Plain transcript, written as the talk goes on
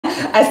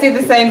I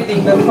said the same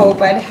thing before,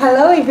 but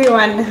hello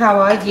everyone, how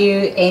are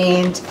you?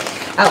 And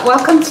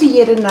welcome to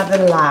yet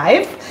another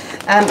live.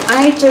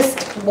 I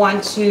just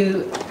want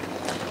to,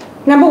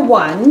 number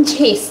one,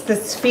 test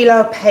this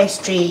phyllo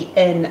pastry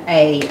in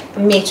a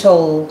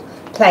metal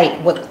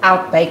plate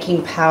without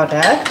baking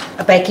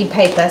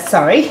paper,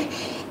 sorry.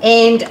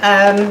 And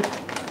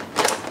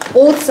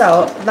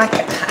also, like,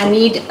 I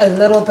need a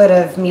little bit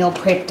of meal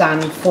prep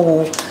done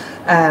for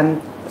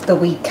the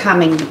week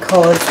coming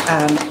because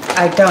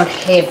I don't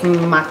have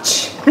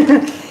much.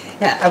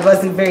 I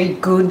wasn't very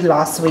good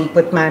last week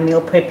with my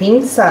meal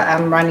prepping, so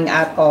I'm running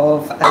out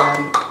of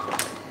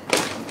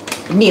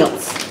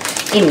meals.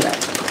 Anyway,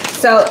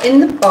 so in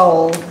the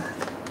bowl,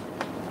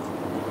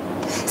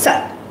 so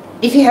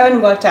if you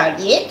haven't worked out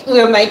yet,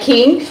 we're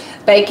making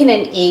bacon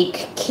and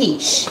egg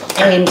quiche.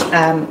 And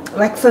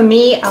like for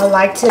me, I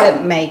like to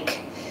make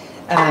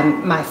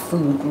my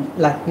food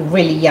like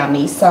really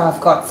yummy, so I've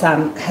got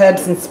some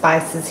herbs and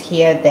spices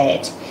here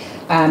that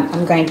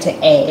I'm going to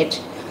add.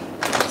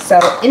 So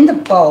in the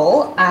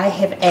bowl I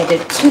have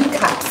added 2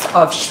 cups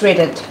of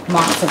shredded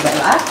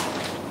mozzarella,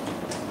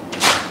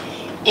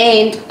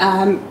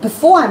 and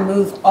before I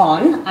move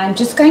on, I'm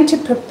just going to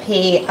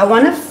prepare, I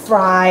want to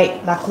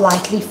fry, like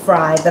lightly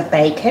fry the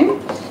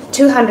bacon,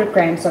 200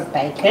 grams of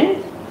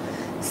bacon.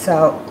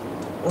 So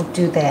we'll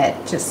do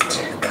that, just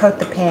coat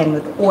the pan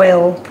with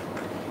oil.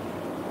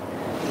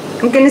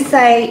 I'm going to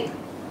say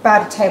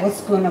about a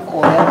tablespoon of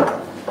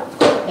oil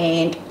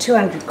and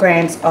 200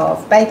 grams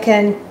of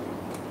bacon.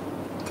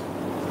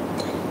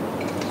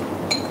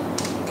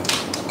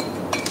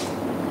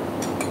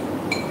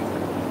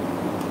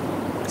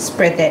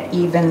 Spread that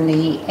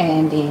evenly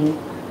and then,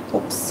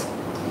 oops.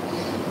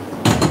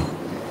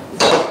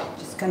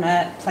 Just going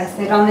to place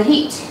that on the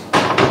heat.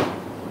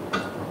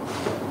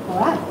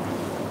 Alright.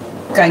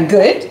 Going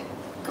good.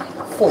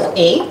 4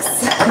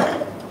 eggs.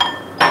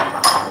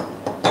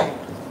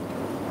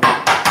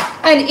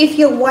 And if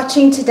you're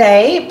watching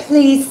today,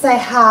 please say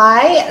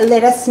hi,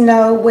 let us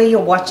know where you're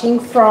watching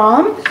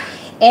from,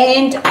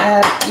 and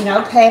you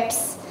know,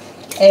 perhaps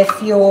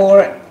if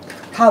you're,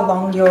 how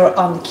long you're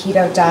on the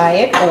keto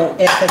diet, or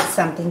if it's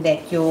something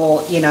that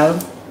you're, you know,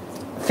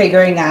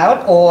 figuring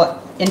out or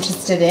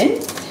interested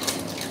in.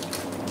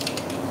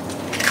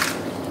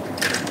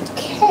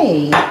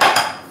 Okay,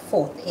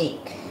 4th egg.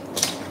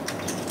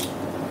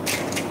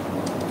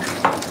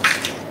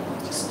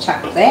 Just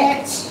chuck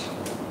that.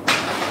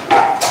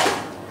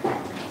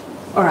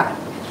 Alright,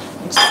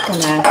 I'm just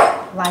going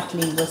to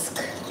lightly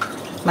whisk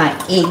my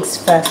eggs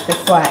first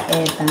before I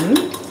add them.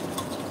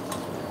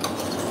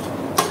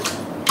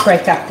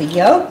 Break up the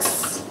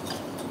yolks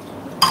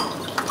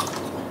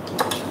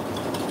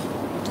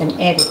and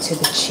add it to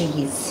the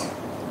cheese.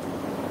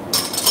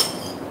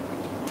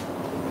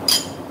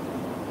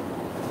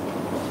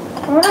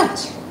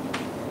 Alright.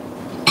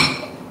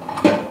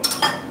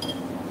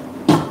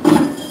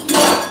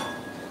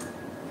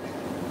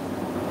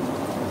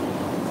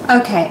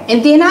 Okay,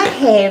 and then I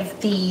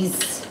have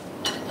these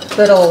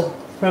little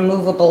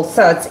removable,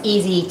 so it's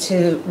easy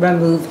to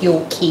remove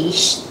your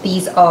quiche.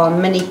 These are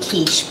mini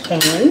quiche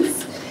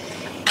pans,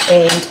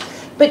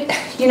 but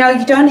you know,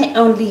 you don't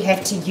only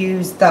have to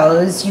use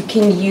those. You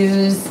can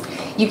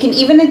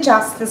even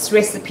adjust this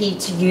recipe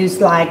to use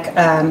like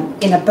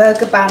in a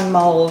burger bun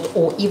mold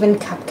or even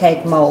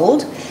cupcake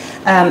mold.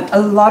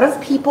 A lot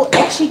of people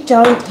actually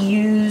don't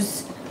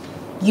use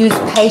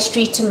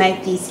pastry to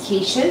make these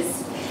quiches.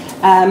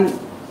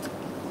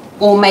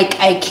 Or make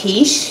a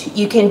quiche.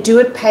 You can do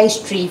it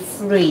pastry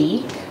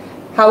free.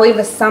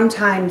 However,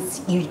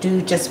 sometimes you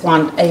do just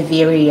want a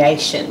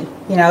variation,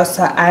 you know,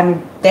 so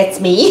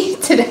that's me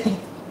today.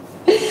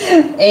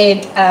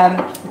 And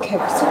okay,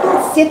 so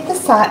we'll set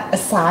this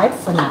aside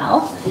for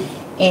now,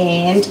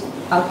 and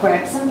I'll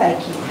grab some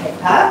baking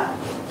paper.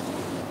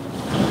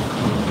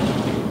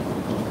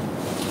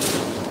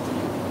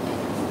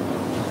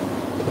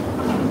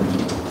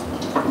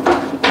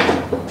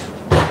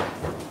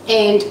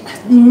 And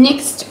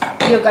next,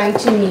 you're going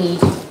to need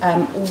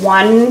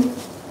 1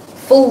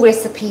 full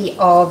recipe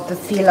of the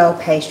phyllo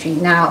pastry.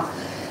 Now,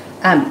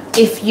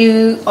 if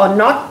you are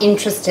not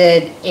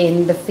interested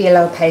in the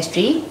phyllo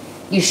pastry,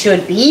 you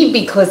should be,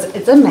 because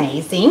it's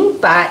amazing,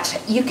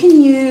 but you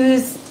can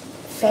use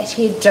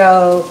fathead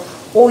dough,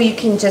 or you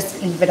can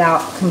just leave it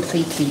out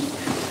completely.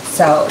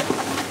 So,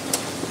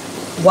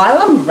 while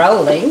I'm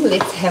rolling,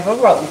 let's have a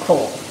roll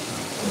call.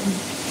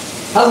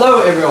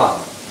 Hello everyone.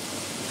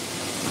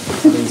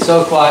 I've been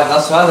so quiet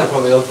thus far, they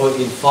probably all thought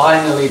you'd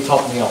finally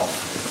top me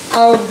off.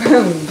 Oh,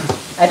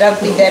 I don't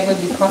think that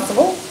would be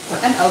possible.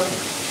 And okay.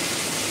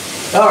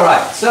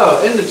 Alright,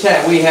 so in the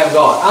chat we have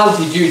got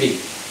Auntie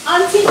Judy.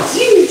 Auntie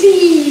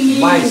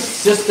Judy! My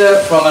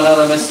sister from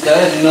another mister,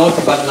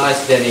 naughty but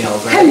nice Danielle.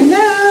 Right?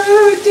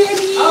 Hello,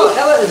 Danny! Oh,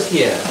 Ella is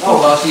here. Oh,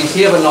 well, she's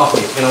here but not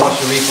here. She's going to watch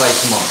the replay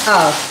tomorrow.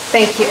 Oh,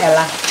 thank you,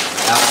 Ella.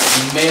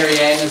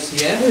 Marianne is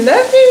here. Hello,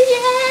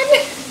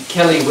 Marianne!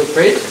 Kelly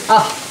Whitbread.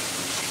 Oh,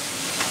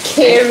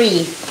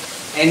 Carrie.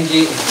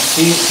 Angie,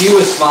 she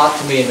was smart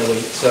to me in the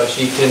week, so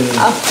she can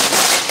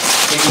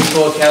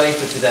call Kelly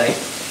for today.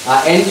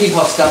 Angie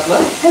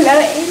Hostapler. Hello,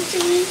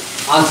 Angie.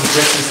 Auntie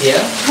Chris is here.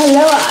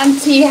 Hello,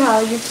 Auntie. How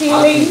are you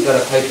feeling? Auntie's got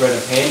a paper and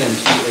a pen and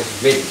she is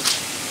ready.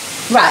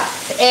 Right,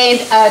 and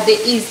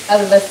there is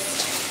a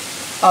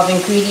list of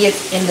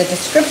ingredients in the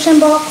description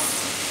box.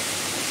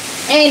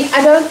 And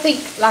I don't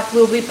think like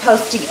we'll be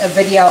posting a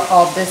video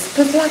of this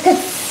because like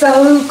it's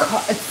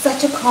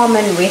such a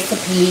common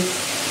recipe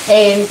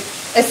and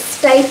a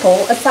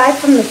staple. Aside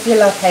from the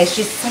yellow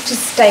pastry, it's such a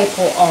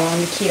staple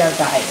on the keto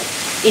diet.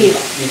 Anyway,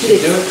 you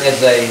should do it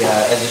as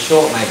a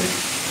short maybe.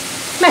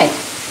 Maybe.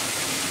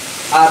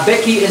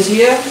 Becky is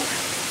here.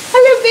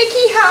 Hello,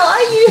 Becky. How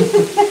are you?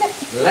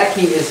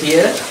 Lucky is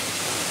here,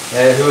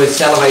 who is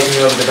salivating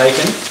over the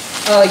bacon.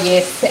 Oh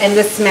yes, and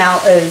the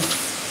smell is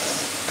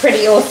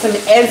pretty awesome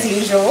as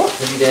usual.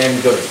 Pretty damn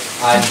good.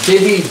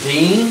 Debbie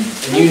Dean,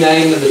 a new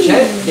name in the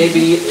chat.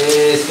 Debbie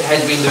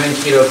has been doing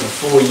keto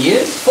for 4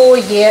 years. 4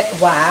 years,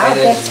 wow. And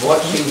is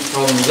watching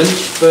from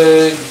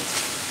Lynchburg,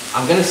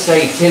 I'm going to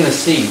say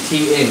Tennessee,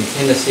 TN,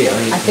 Tennessee.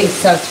 I think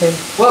so too.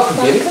 Welcome,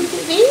 Debbie.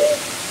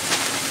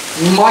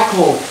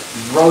 Michael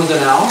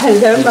Rosenau.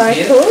 Hello,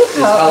 Michael.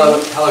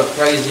 Hello,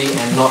 crazy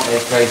and not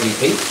as crazy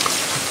Pete.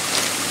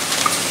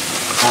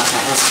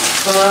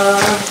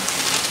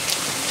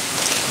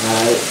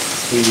 Let's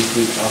see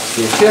who else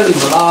here. Shirley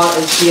Millar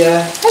is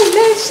here.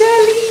 Hello,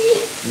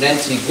 Shirley.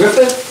 Nancy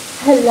Griffith.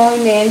 Hello,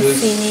 Nancy. Who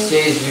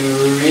says you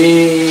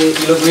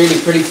look really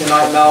pretty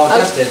tonight, Mel.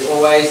 Just as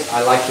always,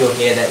 I like your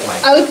hair that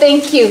way. Oh,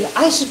 thank you.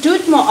 I should do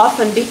it more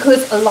often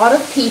because a lot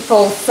of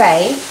people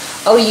say,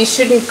 oh, you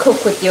shouldn't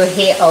cook with your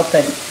hair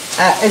open.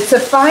 It's a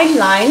fine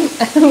line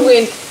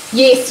when,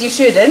 yes, you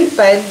shouldn't,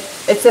 but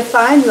it's a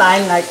fine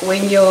line like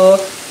when you're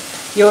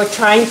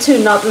trying to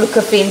not look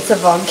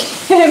offensive on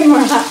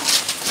camera.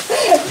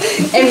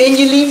 And then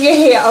you leave your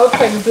hair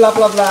open, blah,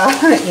 blah, blah.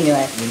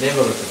 Anyway. You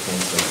never look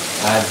offensive.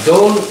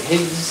 Dawn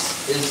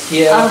Higgs is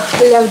here. Oh,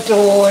 hello,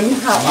 Dawn.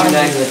 How are you? New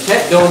name in the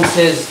chat. Dawn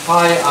says,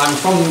 hi, I'm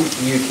from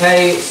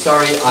UK.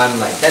 Sorry, I'm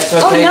late. That's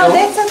okay, Oh, no, Dawn.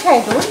 that's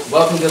okay, Dawn.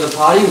 Welcome to the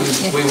party.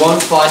 We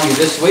won't find you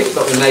this week,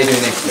 but we may do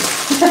next week.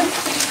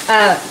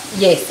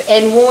 Yes,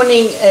 and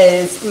warning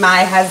is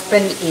my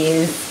husband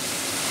is,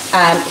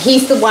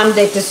 he's the one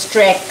that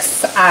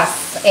distracts us.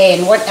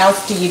 And what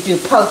else do you do?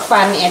 Poke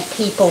fun at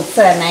people's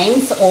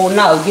surnames? Or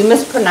no, you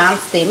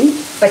mispronounce them,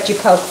 but you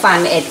poke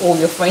fun at all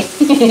your friends.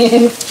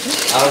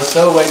 I was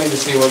so waiting to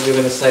see what you were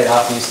going to say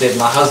after you said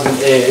my husband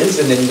is,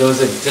 and then there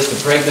was just a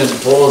pregnant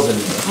pause in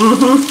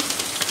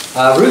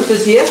there. Ruth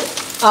is here.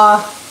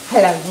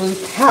 Hello,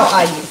 Ruth. How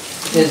are you?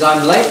 Says,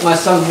 I'm late. My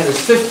son had his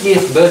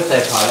 50th birthday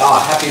party. Oh,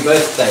 happy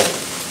birthday.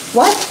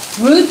 What?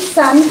 Ruth's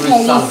son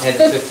had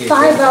his 50th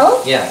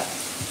birthday? Yeah.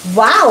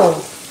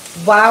 Wow.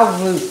 Wow,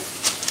 Ruth.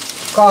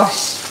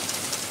 Gosh.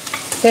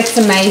 That's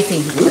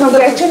amazing.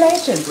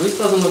 Congratulations. Ruth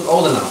doesn't look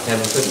old enough to have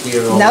a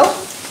 50-year-old Nope.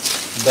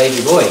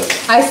 baby boy.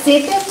 I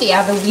said that the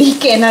other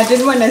week and I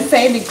didn't want to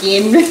say it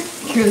again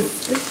because,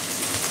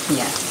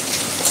 yeah.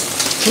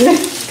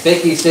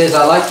 Becky says,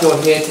 I like your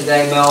hair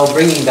today, Mel.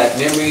 Bringing back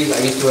memories. I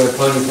used to wear a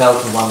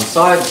ponytail to one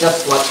side,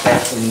 just like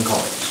that in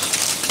college.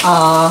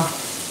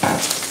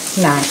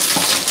 Nice.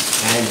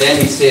 And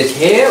Danny says,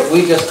 hair,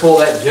 we just call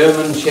that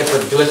German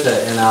Shepherd glitter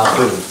in our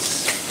foods.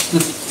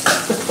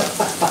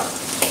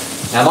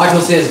 Now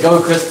Michael says, go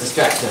Chris,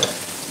 distract her.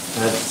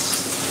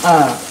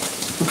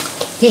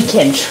 He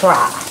can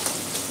try.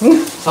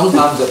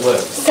 Sometimes it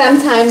works.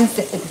 Sometimes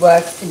it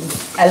works.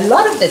 A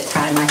lot of the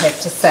time, I have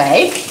to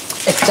say,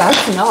 it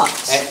does not.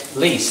 At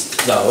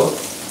least, though,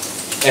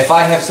 if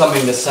I have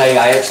something to say,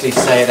 I actually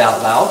say it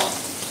out loud.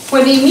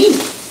 What do you mean?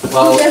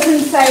 Well, who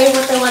doesn't say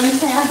what they want to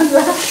say out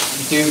loud?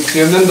 Do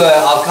you remember,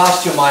 I'll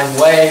cast your mind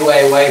way,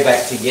 way, way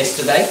back to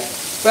yesterday.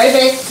 Way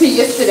back to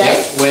yesterday?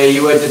 Yep, where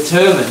you were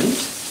determined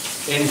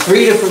in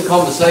 3 different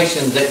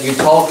conversations that you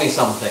told me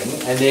something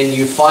and then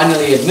you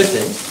finally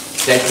admitted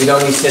that you'd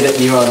only said it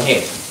in your own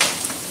head.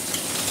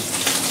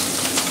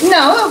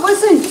 No, I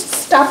wasn't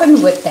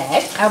stubborn with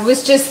that. I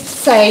was just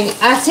saying,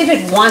 I said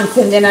it once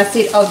and then I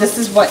said, oh, this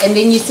is what, and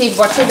then you said,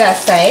 what did I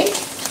say?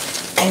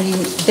 And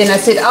then I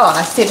said, oh,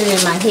 I said it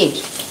in my head.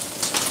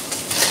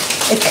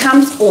 It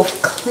comes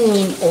off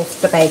clean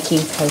off the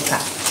baking paper.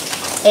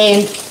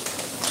 And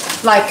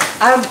like,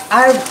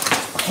 I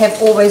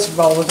have always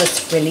rolled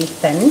this really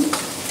thin.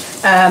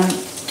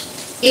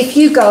 If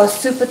you go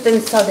super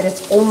thin so that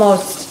it's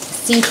almost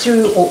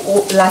see-through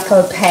or like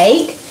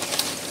opaque,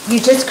 you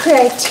just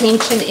create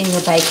tension in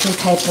your baking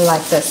paper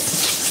like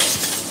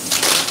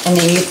this. And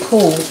then you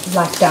pull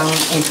like down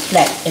and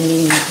flat and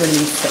then you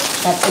release it.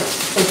 But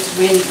it's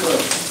really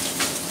good.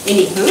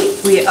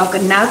 Anywho, we are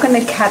now going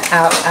to cut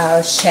out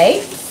our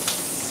shape.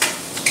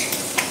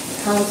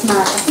 I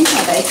think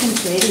my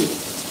bacon's ready.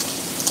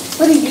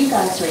 What do you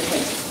guys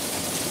reckon?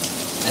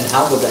 And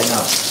how would they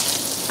know?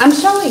 I'm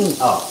showing.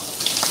 Oh.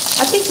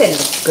 I think that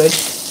looks good.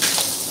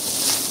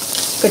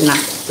 Good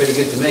enough. Pretty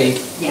good to me.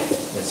 Yeah.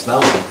 It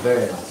smells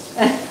very nice.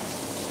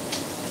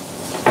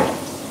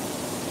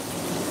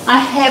 I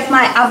have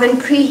my oven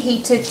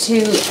preheated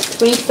to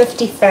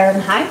 350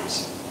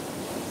 Fahrenheit.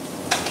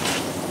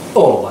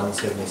 Or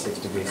 176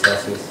 degrees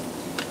Celsius.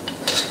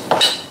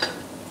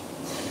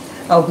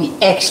 Are we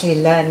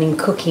actually learning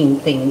cooking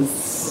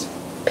things?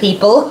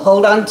 People,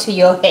 hold on to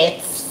your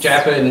hats.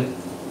 Strap in.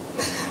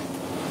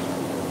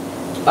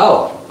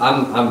 Oh,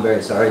 I'm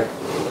very sorry.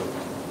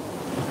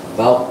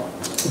 Well,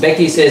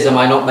 Becky says, am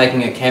I not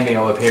making a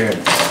cameo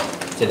appearance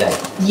today?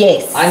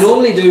 Yes. I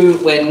normally do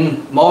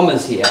when Mom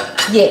is here.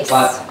 Yes.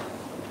 But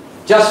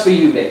just for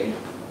you, Becky.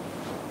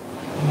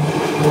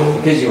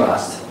 Because you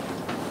asked.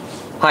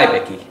 Hi,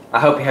 Becky. I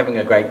hope you're having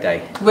a great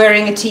day.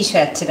 Wearing a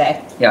t-shirt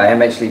today. Yeah, I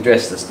am actually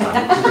dressed this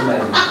time, which is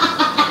amazing.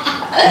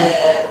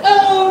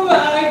 Oh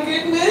my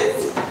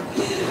goodness.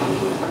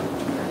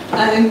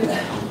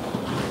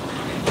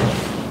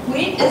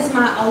 Where is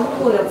my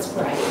olive oil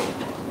spray?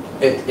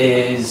 It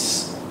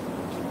is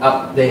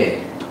up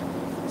there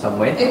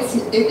somewhere.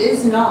 It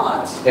is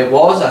not. It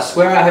was. I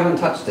swear I haven't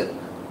touched it.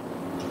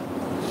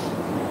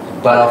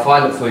 But I'll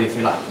find it for you if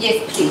you like.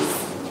 Yes, please.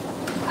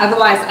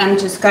 Otherwise, I'm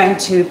just going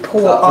to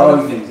pour Start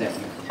throwing things at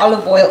me.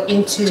 olive oil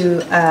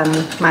into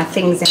my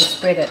things and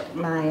spread it,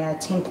 my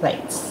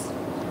templates.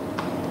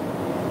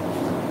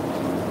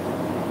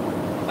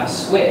 I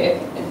swear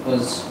it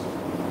was.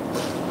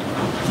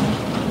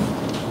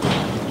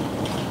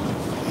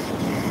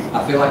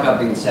 I feel like I've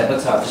been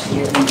sabotaged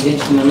here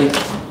intentionally.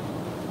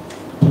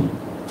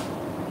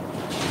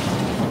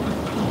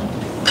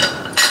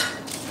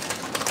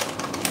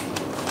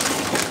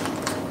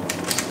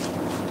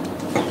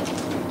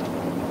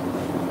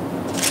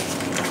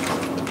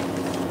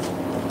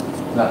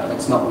 No,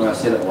 it's not where I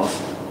said it was.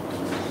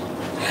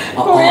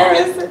 Where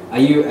is it? Are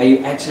you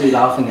actually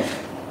laughing at it?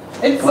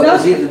 It's Well, not.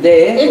 it's either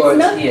there It's or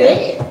not it's here.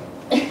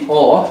 there.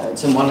 Or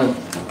it's in one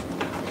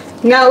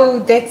of. No,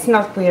 that's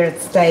not where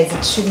it stays.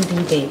 It shouldn't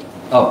be there.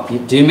 Oh,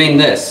 do you mean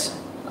this?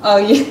 Oh,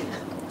 yeah.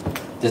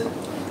 This-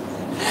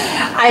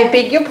 I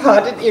beg your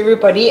pardon,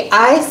 everybody.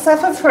 I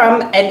suffer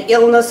from an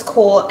illness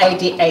called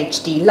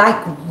ADHD, like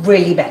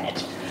really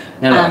bad.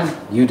 No,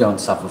 you don't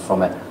suffer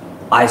from it.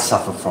 I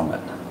suffer from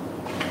it.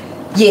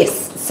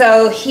 Yes,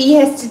 so he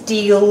has to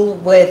deal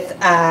with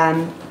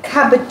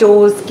cupboard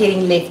doors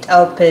getting left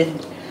open,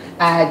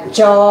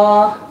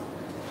 jar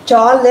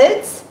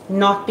lids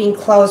not being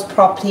closed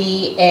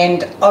properly,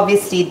 and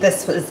obviously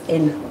this was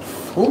in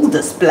full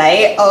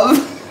display of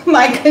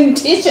my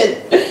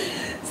condition.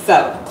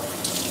 So.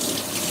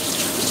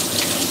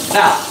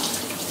 Now,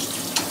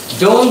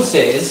 Dawn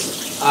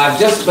says, I've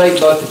just baked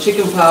both the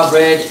chicken flour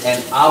bread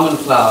and almond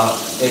flour.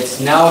 It's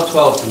now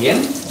 12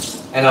 p.m.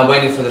 and I'm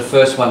waiting for the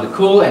first one to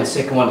cool and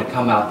second one to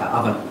come out the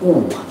oven.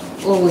 Ooh.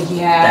 Oh,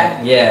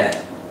 yeah.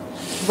 Yeah.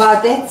 Wow,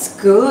 that's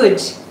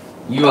good.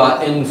 You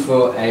are in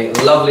for a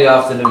lovely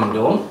afternoon,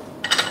 Dawn.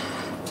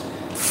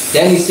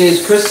 Danny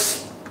says,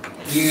 Chris,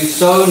 you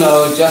so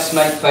know, just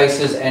make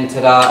faces and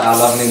ta-da, our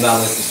lovely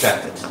Mel is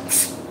distracted.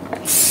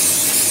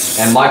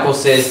 And Michael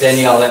says,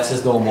 Danielle, that's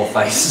his normal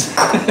face.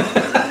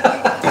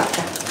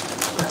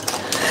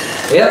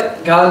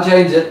 Yep, can't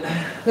change it.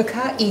 Look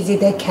how easy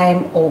they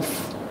came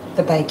off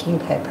the baking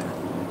paper.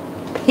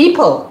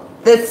 People,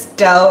 this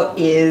dough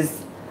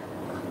is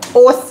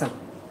awesome.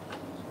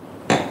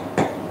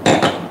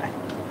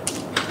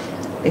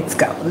 Let's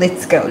go,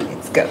 let's go,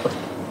 let's go.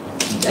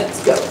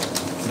 Let's go.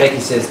 Becky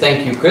says,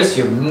 thank you, Chris.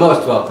 You're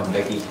most welcome,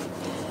 Becky.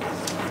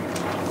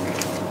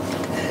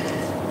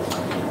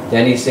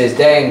 Danny says,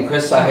 dang,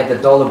 Chris, I had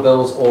the dollar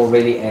bills all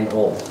ready and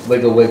all.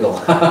 Wiggle, wiggle.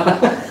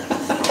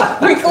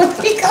 Wiggle,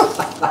 wiggle.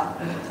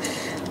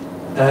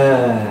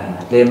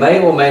 There may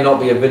or may not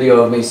be a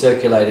video of me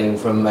circulating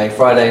from a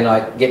Friday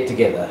night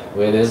get-together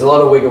where there's a lot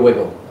of wiggle,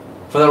 wiggle.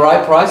 For the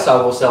right price,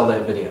 I will sell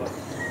that video.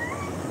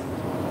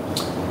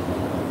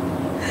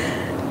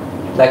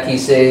 Becky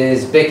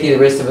says, Becky, the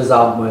rest of us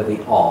aren't worthy.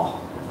 Oh.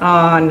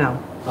 Oh, no.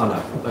 Oh,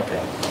 no.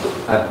 Okay.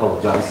 I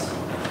apologise.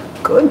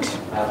 Good.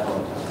 I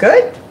apologise.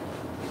 Good?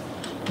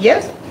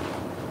 Yes?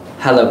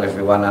 Hello,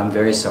 everyone. I'm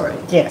very sorry.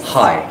 Yes.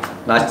 Hi.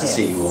 Nice to Yes.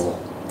 see you all.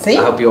 See?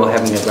 I hope you're all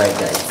having a great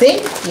day.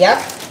 See?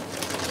 Yep.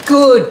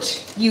 Good.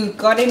 You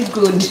got him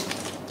good.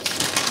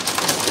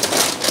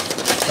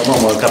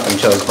 Someone woke up and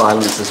chose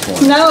violence this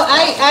morning. No,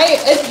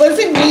 it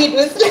wasn't me. It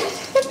was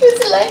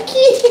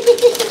Lucky.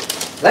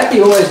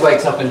 Lucky always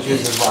wakes up and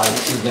chooses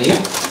violence, isn't he?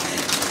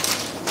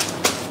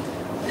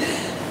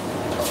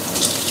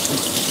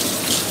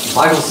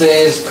 Michael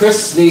says,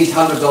 Chris needs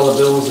 $100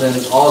 bills and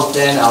Oz,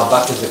 Dan, our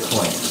buck is a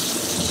coin.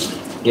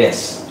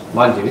 Yes,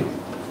 mind you,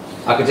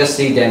 I could just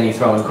see Danny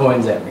throwing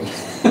coins at me.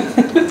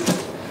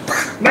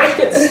 Make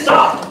it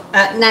stop!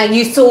 Now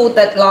you saw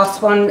that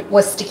last one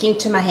was sticking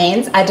to my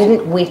hands. I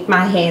didn't wet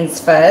my hands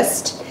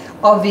first,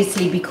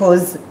 obviously,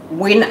 because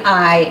when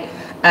I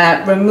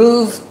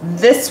remove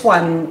this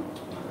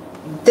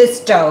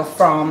dough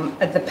from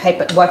the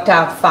paper, it worked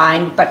out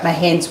fine, but my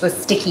hands were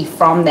sticky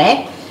from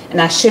that, and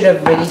I should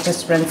have really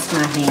just rinsed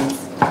my hands.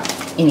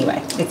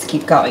 Anyway, let's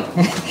keep going.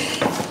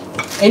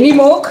 Any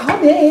more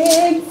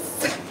comments?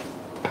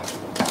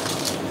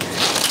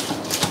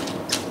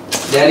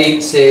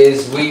 Danny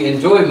says, we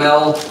enjoy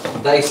Mel,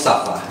 they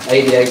suffer.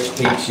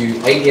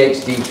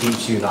 ADHD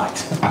keeps you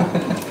light.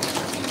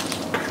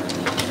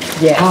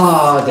 Yeah.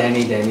 Ah,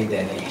 Danny. I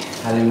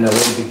don't even know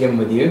where to begin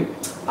with you.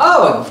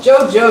 Oh,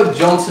 Jojo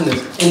Johnson is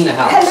in the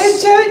house. Hello,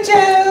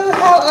 Jojo.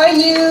 How are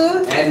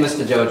you? And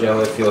Mr.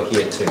 Jojo, if you're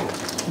here too.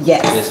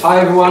 Yes.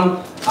 Hi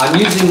everyone. I'm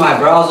using my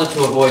browser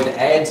to avoid the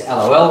ads.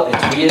 LOL.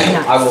 It's weird.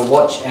 Nice. I will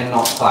watch and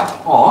not type.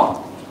 Aw.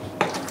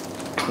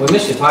 We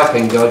miss you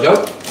typing,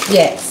 Jojo.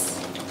 Yes.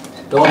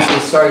 Dawn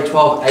says sorry,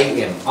 12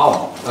 a.m.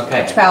 Oh,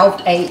 okay.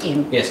 12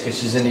 a.m. Yes, because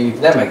she's in the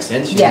UK. That makes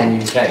sense. She's in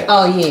the UK.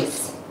 Oh,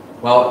 yes.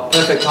 Well,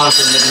 perfect time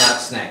for a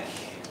midnight snack,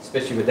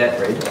 especially with that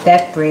bread.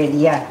 That bread,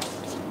 yeah.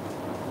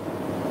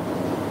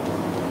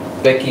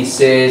 Becky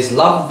says,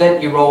 love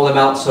that you roll them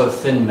out so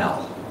thin,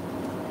 Mel.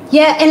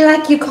 Yeah, and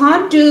like you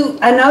can't do,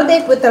 I know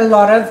that with a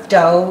lot of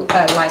dough,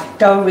 like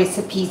dough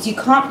recipes, you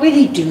can't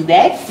really do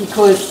that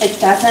because it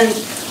doesn't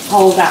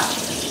hold up.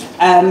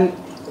 I'm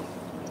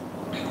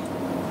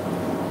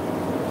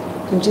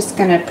just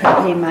going to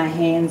prepare my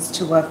hands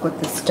to work with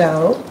the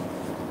stove.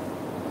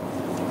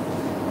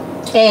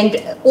 And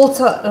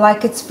also,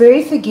 like, it's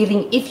very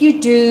forgiving. If you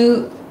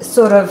do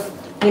sort of,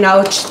 you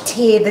know,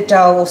 tear the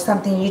dough or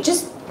something, you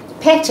just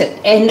pat it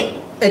and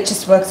it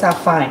just works out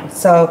fine.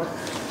 So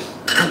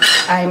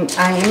I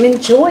am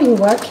enjoying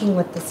working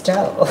with the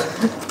stove.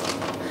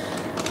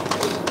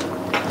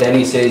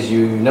 Danny says,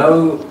 you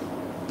know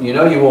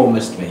you all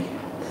missed me.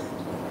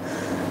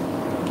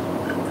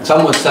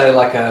 Some would say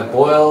like a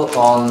boil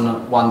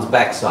on one's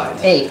backside.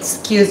 Hey,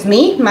 excuse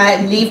me,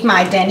 leave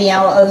my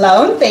Danielle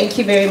alone. Thank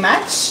you very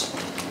much.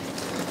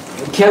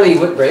 Kelly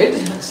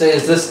Whitbread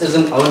says, this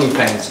isn't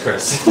OnlyFans,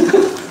 Chris.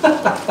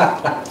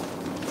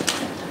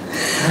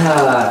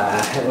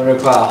 It would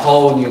require a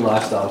whole new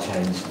lifestyle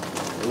change.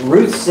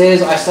 Ruth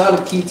says, I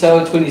started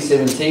keto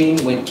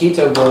 2017, went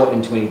keto raw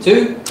in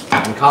 22,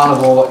 and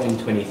carnivore in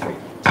 23.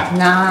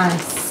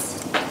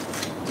 Nice.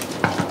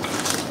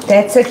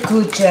 That's a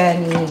good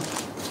journey.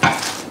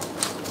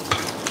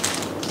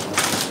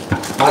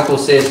 Michael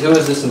says, who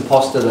is this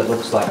imposter that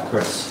looks like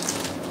Chris?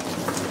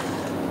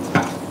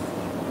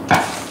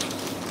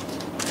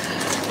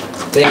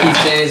 Becky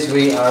says,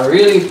 we are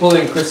really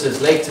pulling Chris's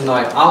leg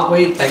tonight, aren't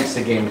we? Thanks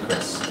again,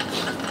 Chris.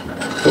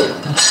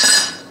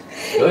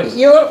 Good.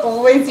 You're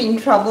always in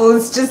trouble.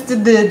 It's just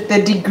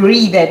the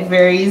degree that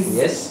varies.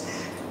 Yes.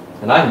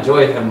 And I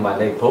enjoy having my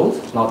leg pulled.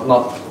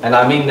 And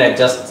I mean that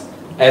just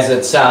as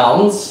it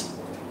sounds.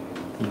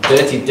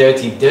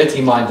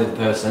 Dirty-minded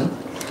person.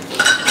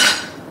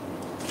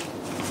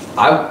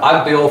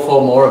 I'd be all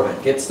for more of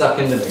it. Get stuck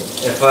into me.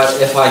 If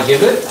I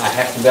give it, I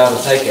have to be able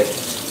to take it.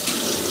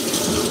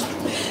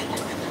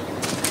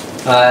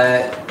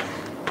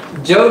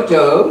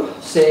 Jojo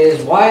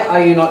says, why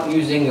are you not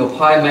using your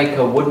pie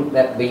maker? Wouldn't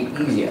that be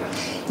easier?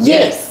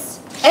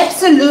 Yes,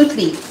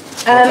 absolutely.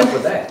 What's up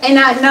with that? And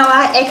I know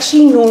I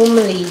actually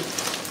normally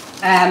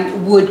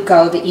would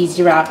go the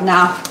easy route.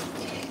 Now,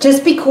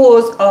 just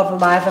because of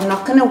live, I'm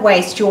not going to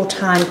waste your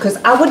time because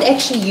I would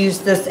actually use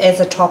this as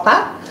a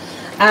topper.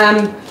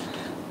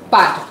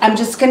 But I'm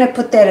just going to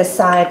put that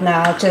aside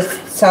now just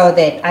so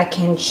that I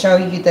can show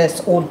you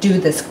this or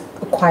do this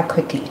quite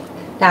quickly.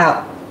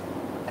 Now,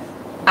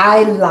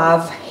 I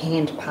love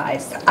hand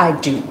pies. I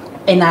do.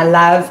 And I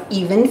love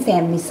even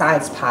family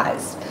size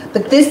pies.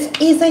 But this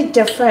is a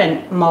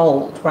different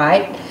mold,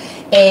 right?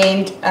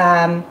 And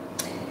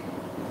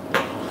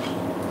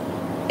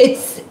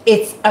it's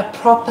a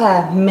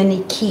proper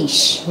mini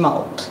quiche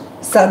mold.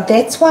 So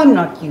that's why I'm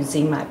not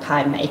using my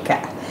pie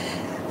maker.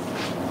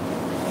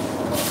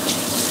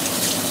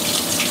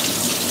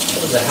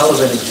 What the hell of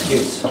an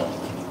excuse?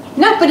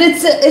 No, but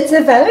it's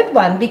a valid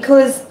one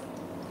because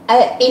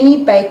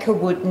any baker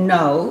would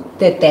know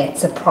that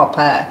that's a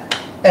proper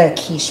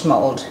quiche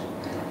mold.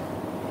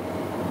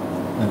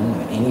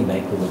 Any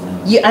baker would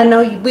know. I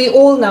know, we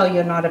all know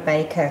you're not a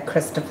baker,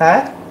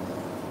 Christopher.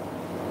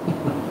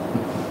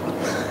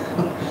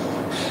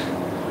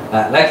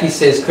 Lucky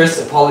says,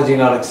 Chris, apology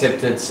not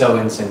accepted, so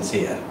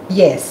insincere.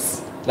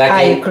 Yes, Lucky,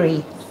 I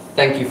agree.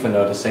 Thank you for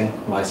noticing.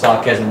 My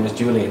sarcasm was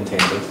duly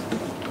intended.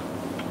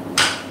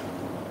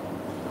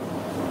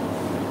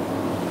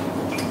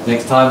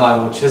 Next time I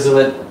will chisel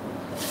it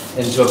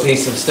into a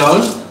piece of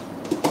stone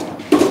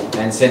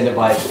and send it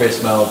by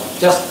express mail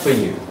just for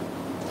you.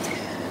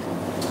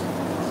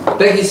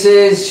 Becky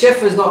says,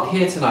 Chef is not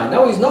here tonight.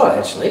 No, he's not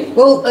actually.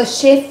 Well, a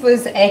chef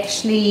was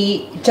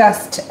actually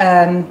just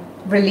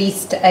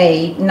released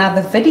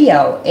another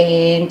video,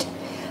 and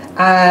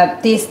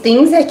there's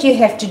things that you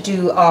have to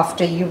do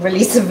after you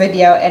release a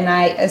video, and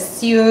I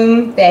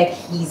assume that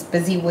he's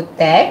busy with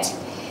that.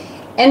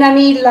 And I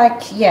mean,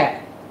 like, yeah.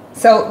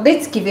 So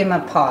let's give him a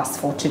pass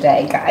for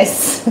today,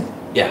 guys.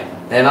 Yeah,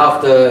 and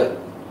after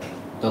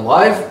the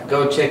live,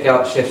 go check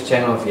out Chef's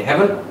channel if you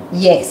haven't.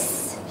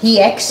 Yes,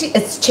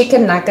 it's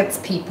chicken nuggets,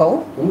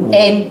 people. Ooh.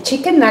 And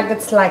chicken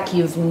nuggets like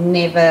you've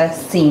never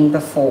seen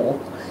before.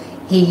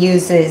 He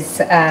uses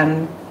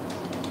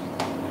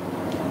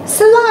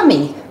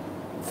salami,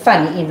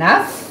 funny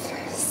enough.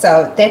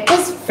 So that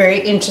was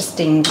very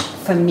interesting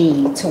for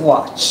me to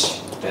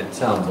watch. That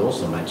sounds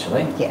awesome,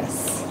 actually.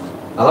 Yes.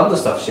 I love the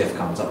stuff Chef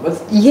comes up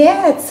with.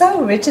 Yeah, it's so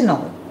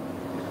original.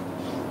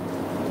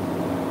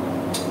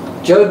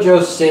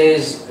 Jojo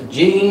says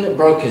Gene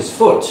broke his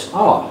foot.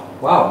 Oh,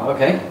 wow,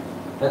 okay.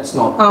 That's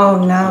not... Oh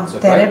no, not so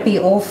that'd great. be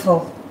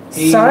awful.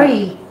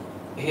 Sorry.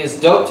 He is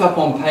doped up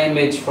on pain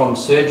meds from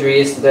surgery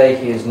yesterday.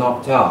 He is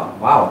knocked out.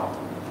 Wow.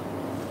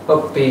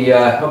 Hope he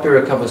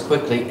recovers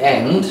quickly.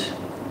 And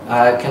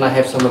can I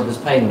have some of his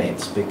pain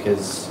meds?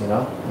 Because, you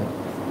know...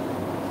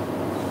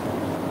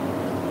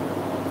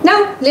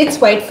 No, let's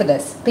wait for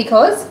this.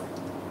 Because?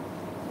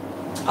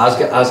 I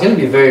was going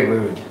to be very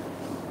rude.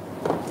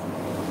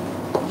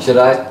 Should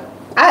I?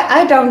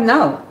 I don't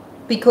know.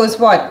 Because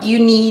what? You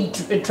need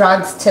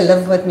drugs to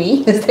live with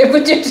me? Is that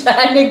what you're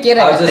trying to get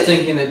at? I was just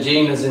thinking that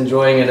Gene is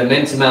enjoying an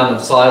immense amount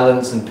of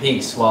silence and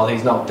peace while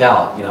he's knocked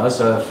out, you know,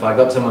 so if I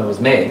got some of his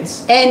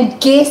meds... And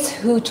guess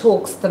who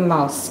talks the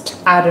most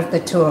out of the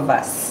two of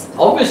us?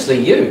 Obviously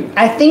you.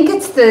 I think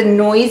it's the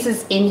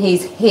noises in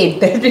his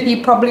head that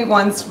he probably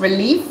wants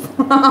relief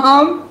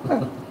from.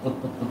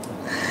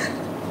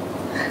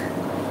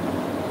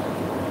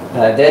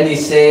 Danny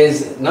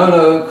says,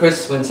 no,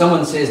 Chris, when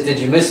someone says, did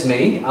you miss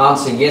me?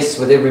 Answer yes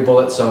with every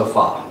bullet so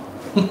far.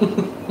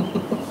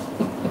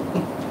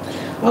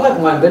 I like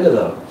mine better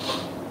though.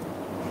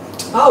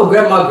 Oh,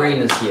 Grandma Green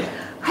is here.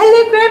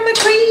 Hello, Grandma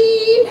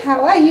Green.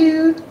 How are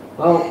you?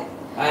 Well,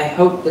 I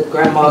hope that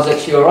Grandma's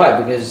actually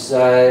alright because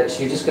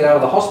she just got out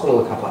of the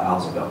hospital a couple of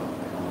hours ago.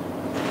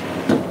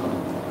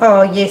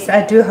 Oh, yes,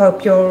 I do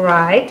hope you're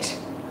alright.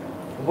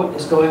 What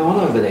is going on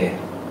over there?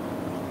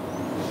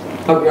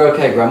 Hope you're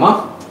okay,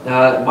 Grandma.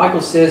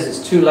 Michael says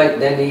it's too late,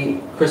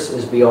 Danny. Chris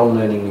is beyond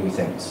learning new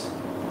things.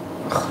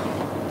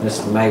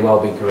 This may well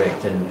be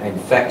correct and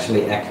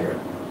factually accurate.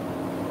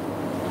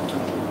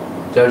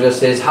 Jojo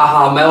says,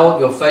 haha Mel,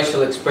 your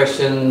facial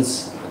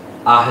expressions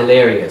are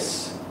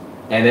hilarious.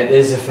 And it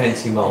is a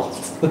fancy mold.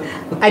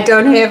 I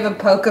don't have a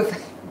poker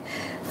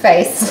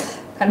face,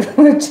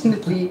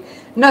 unfortunately.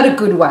 Not a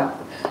good one.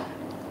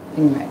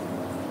 Anyway.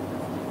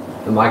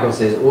 And Michael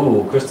says,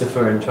 ooh,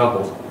 Christopher in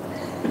trouble.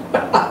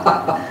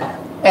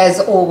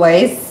 As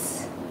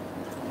always.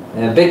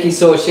 And Becky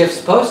saw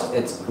Chef's post.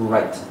 It's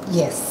great.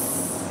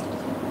 Yes.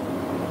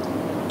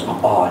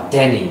 Oh,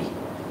 Danny.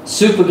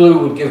 Super glue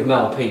would give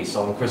Mel peace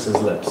on Chris's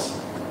lips.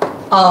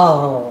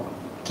 Oh,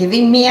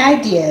 giving me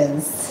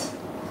ideas.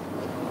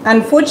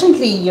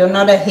 Unfortunately, you're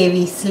not a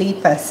heavy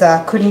sleeper, so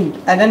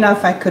I don't know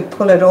if I could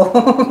pull it off.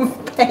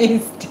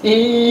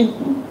 Pasty.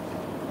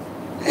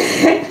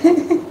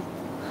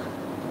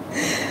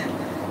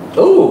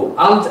 Oh,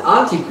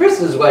 Auntie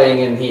Chris is weighing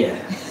in here.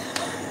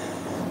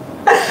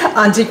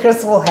 Auntie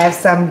Chris will have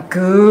some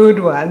good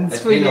ones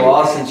It's for been you. a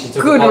while since she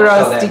took Good a pot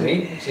shot roasting. at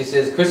me. She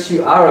says, Chris,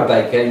 you are a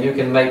baker. You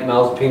can make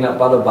Mel's peanut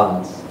butter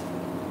buns.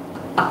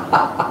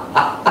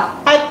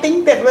 I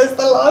think that was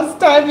the last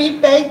time he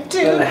baked too.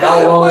 And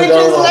how long which ago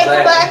was was like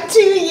that? about 2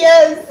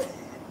 years.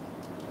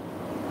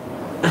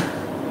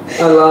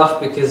 I laugh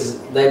because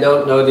they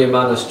don't know the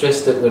amount of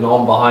stress that went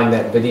on behind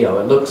that video.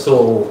 It looks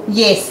all...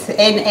 Yes,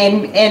 and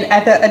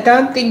I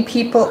don't think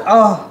people,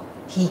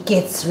 he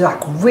gets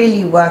like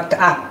really worked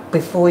up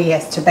before he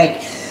has to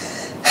bake.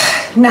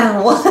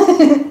 Now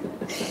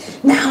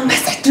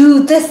must I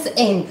do this,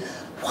 and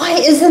why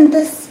isn't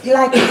this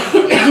like,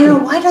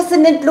 why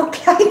doesn't it look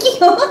like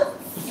yours?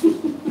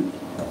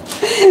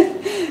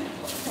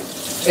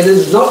 It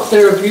is not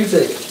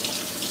therapeutic.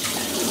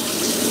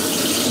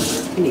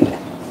 Anyway.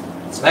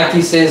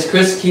 Smacky says,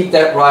 Chris, keep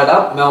that right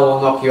up. Mel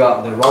will knock you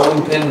out with a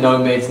rolling pin. No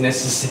meds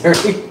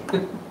necessary.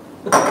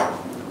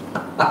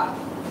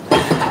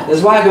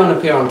 That's why I don't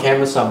appear on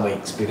camera some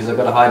weeks, because I've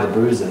got to hide the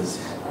bruises.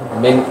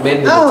 Men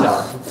need to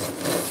tell.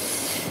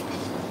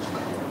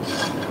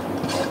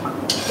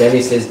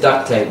 Danny says,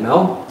 duct tape,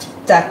 Mel.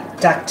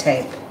 Duct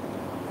tape.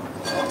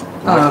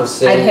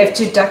 I'd have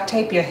to duct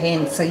tape your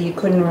hand so you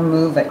couldn't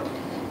remove it.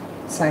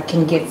 So I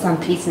can get some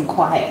peace and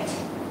quiet.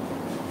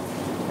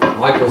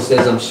 Michael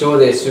says, I'm sure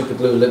there's super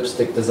glue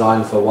lipstick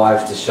designed for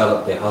wives to shut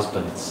up their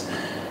husbands.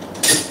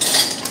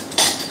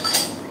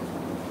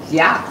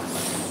 Yeah.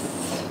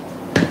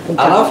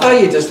 I love how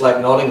you're just like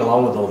nodding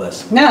along with all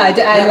this. No,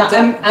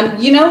 I'm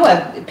you know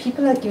what?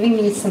 People are giving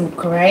me some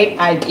great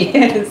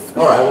ideas.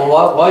 All right,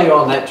 well, while you're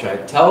on that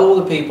track, tell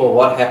the people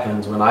what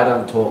happens when I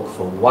don't talk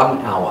for 1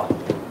 hour.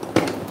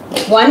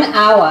 1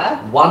 hour?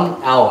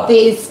 1 hour.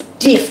 There's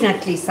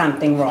definitely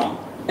something wrong.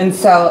 And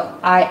so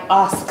I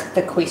ask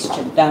the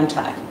question, don't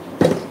I?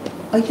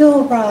 Are you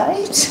all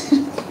right?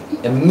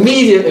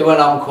 Immediately when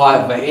I'm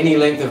quiet for any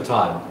length of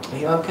time. Are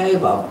you okay,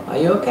 Bob? Are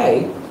you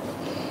okay?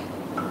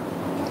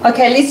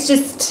 Okay, let's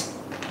just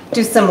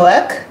do some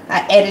work. I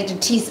added a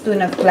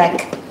teaspoon of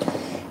black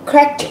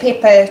cracked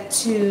pepper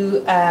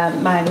to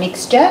my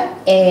mixture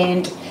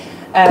and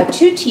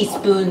 2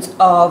 teaspoons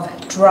of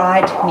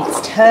dried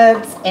mixed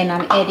herbs, and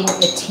I'm adding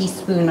a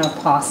teaspoon of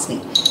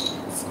parsley.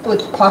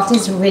 Parsley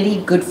is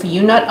really good for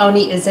you. Not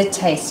only is it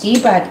tasty,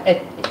 but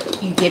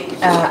you get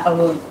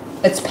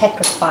it's packed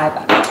with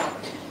fiber.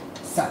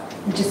 So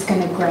I'm just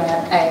going to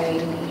grab a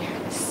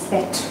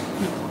set.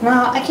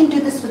 No, I can do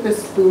this with a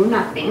spoon,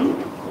 I think.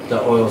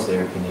 The oil's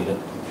there if you need it.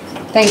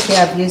 Thank you,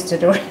 I've used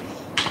it already.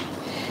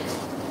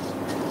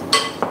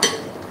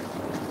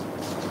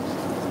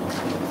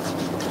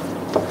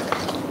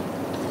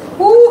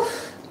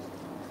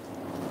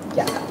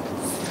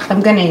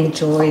 I'm going to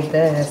enjoy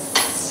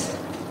this.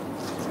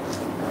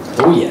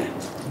 Oh yeah.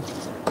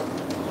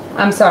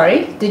 I'm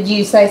sorry, did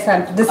you say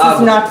something? This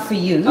is not for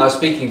you. I was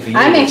speaking for you.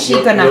 I'm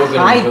actually going to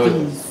hide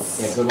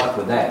these. Yeah, good luck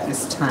with that.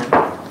 This time.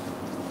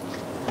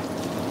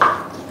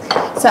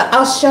 So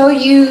I'll show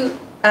you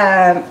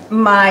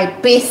my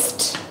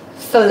best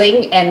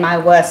filling and my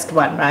worst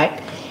one, right?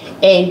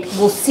 And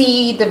we'll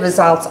see the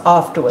results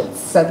afterwards.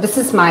 So this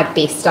is my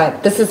best.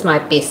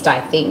 I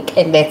think,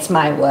 and that's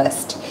my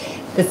worst.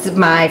 This is,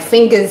 my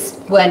fingers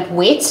weren't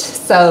wet,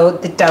 so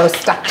the dough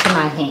stuck to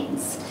my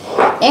hands.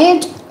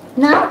 And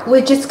now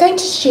we're just going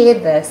to share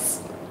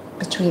this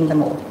between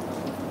them all.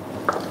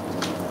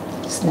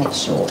 Just make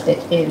sure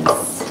it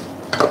is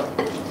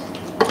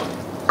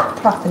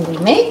properly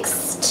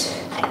mixed.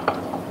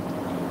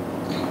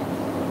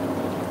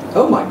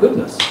 Oh my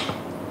goodness.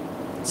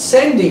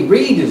 Sandy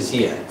Reed is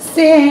here.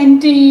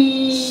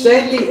 Sandy!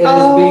 Sandy, it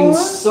has been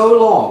so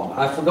long.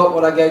 I forgot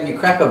what I gave you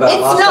crap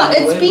about last time.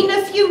 It's been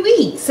a few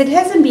weeks. It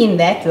hasn't been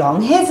that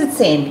long, has it,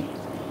 Sandy?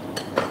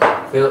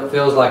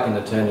 Feels like an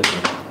eternity.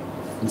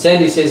 And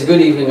Sandy says,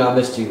 good evening, I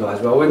missed you guys.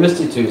 Well, we missed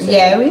you too, Sandy.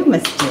 Yeah, we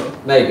missed you.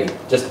 Maybe,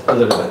 just a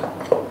little bit.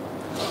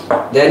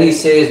 Danny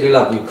says, we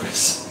love you,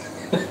 Chris.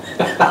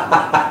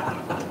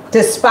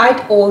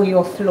 Despite all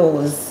your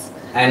flaws.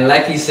 And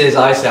Lucky says,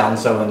 I sound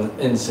so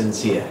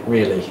insincere,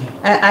 really.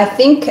 I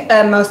think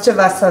most of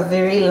us are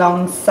very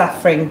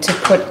long-suffering to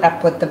put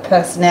up with the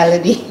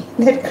personality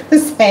that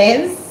Chris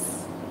has.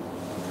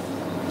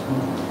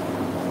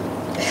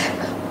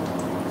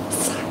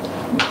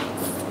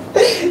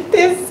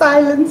 There's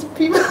silence,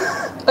 people.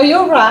 Are you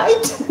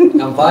alright?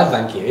 I'm fine,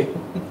 thank you.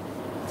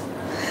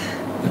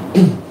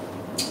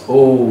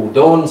 Oh,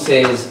 Dawn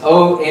says,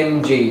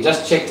 OMG,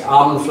 just checked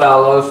almond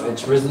flour loaf.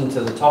 It's risen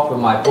to the top of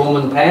my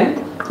Pullman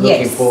pan.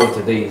 Looking forward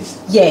to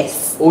these.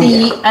 Yes. Oh,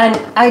 yeah. And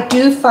I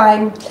do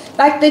find,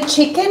 like the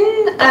chicken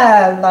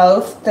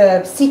loaf,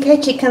 the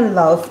CK chicken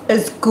loaf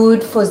is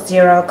good for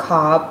 0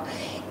 carb.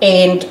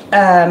 And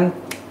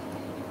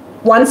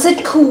once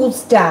it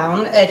cools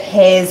down, it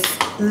has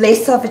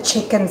less of a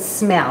chicken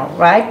smell,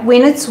 right?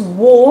 When it's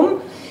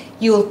warm,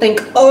 you'll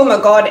think, oh my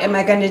God, am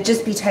I going to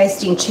just be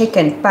tasting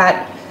chicken? But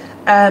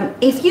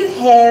if you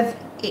have,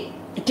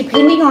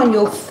 depending on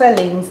your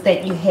fillings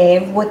that you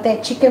have with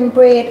that chicken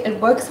bread, it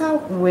works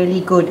out really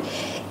good.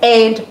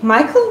 And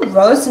Michael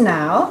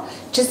Rosenau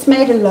just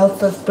made a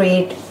loaf of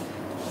bread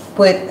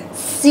with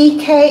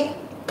CK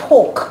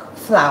pork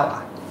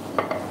flour.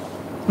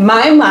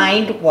 My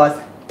mind was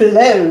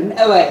blown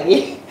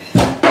away.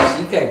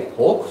 CK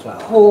pork flour?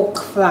 Pork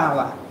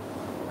flour.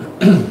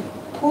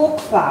 Pork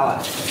flour,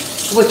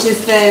 which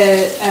is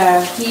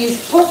he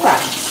used pork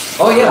rinds.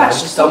 Oh yeah,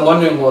 I'm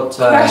wondering what...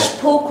 crushed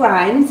pork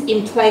rinds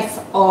in place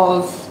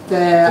of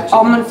the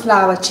almond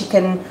flour,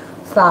 chicken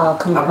flour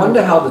component. I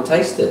wonder how the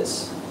taste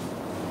is.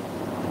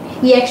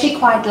 He actually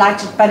quite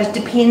liked it, but it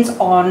depends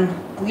on,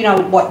 you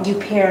know, what you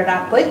pair it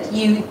up with.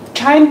 You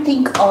try and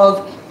think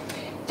of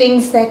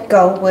things that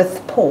go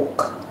with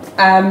pork.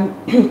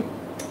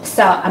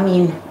 So, I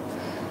mean,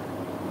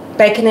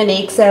 bacon and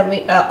eggs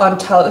on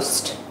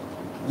toast.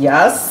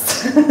 Yes.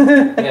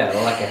 Yeah,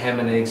 like a ham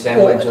and egg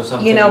sandwich or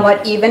something. You know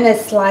what, even a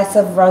slice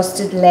of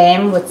roasted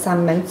lamb with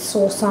some mint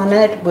sauce on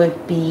it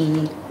would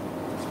be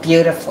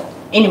beautiful.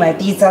 Anyway,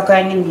 these are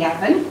going in the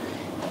oven.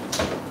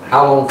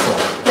 How long for?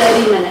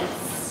 30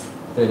 minutes.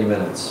 30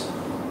 minutes.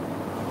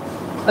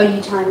 Are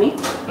you timing?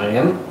 I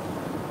am.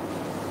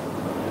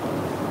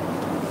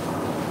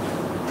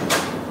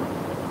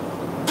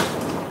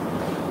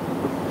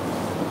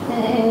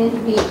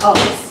 And we are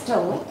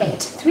still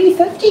at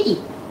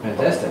 350.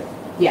 Fantastic.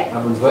 Yeah.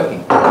 Oven's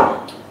working.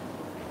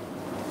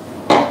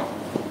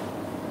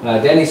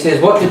 Danny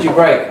says, what did you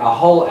break? A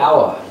whole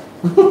hour.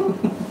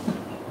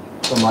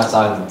 From my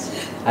silence.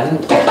 I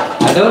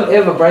don't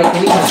ever break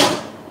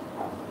anything.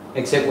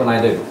 Except when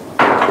I do.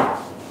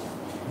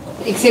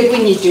 Except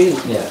when you do.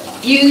 Yeah.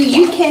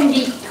 You can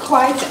be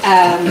quite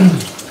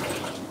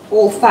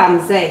all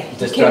thumbs, eh?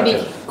 You can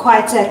be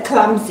quite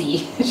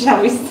clumsy,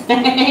 shall we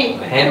say.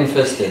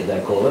 Ham-fisted,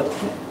 they call it.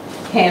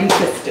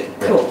 Ham-fisted,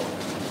 cool.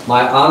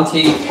 My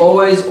auntie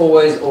always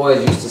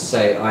used to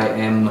say I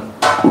am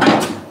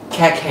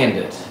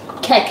cack-handed.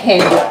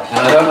 Cack-handed. And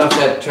I don't know if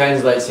that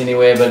translates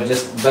anywhere, but it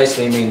just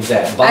basically means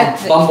that.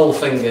 Bumble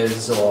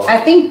fingers or... I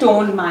think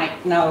Dawn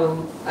might know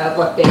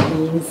what that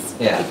means.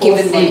 Yeah,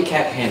 given that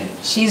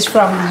cack-handed. She's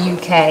from the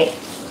UK.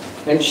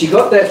 And she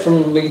got that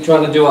from me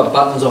trying to do up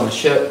buttons on a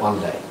shirt one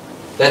day.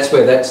 That's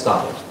where that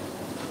started.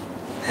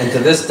 And to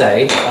this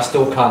day, I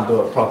still can't do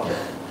it properly.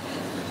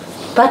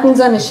 Buttons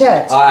on a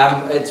shirt?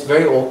 It's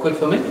very awkward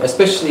for me,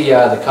 especially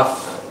the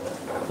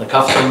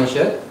cuffs on the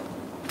shirt.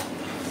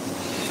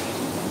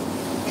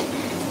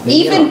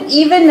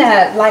 Even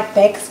like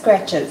back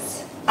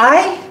scratches.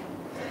 I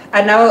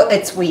know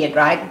it's weird,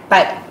 right?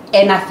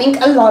 And I think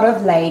a lot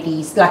of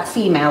ladies, like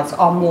females,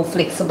 are more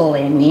flexible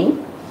than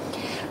men.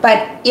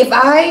 But if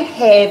I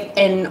have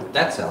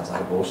That sounds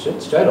like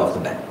bullshit, straight off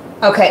the bat.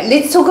 Okay,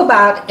 let's talk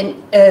about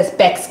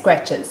back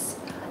scratches.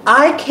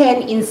 I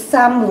can in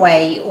some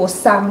way or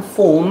some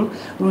form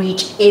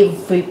reach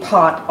every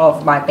part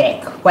of my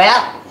back.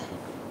 Well,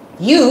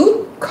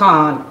 you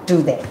can't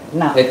do that,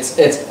 no.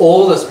 It's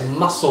all this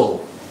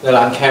muscle that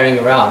I'm carrying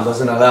around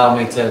doesn't allow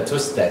me to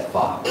twist that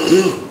far.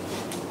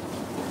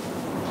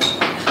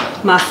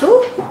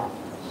 Muscle?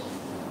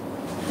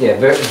 Yeah,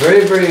 very,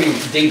 very, very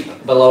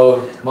deep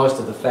below most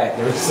of the fat.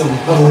 There is some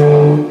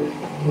muscle.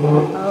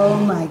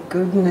 Oh my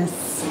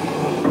goodness.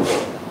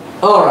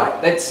 All right,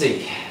 let's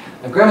see.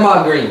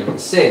 Grandma Green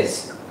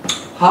says,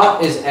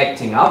 heart is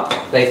acting up.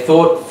 They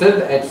thought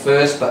fib at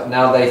first, but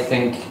now they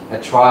think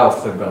atrial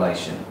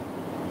fibrillation.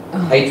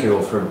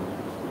 Atrial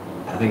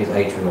I think it's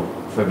atrial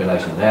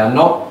fibrillation. They are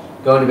not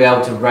going to be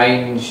able to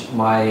range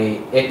my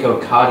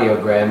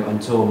echocardiogram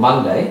until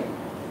Monday,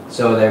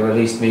 so they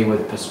released me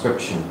with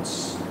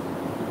prescriptions.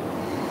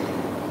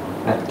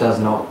 That does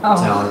not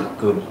sound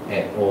good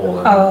at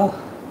all.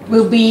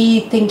 We'll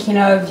be thinking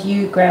of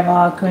you,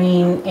 Grandma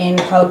Green, and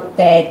hope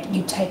that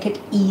you take it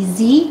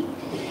easy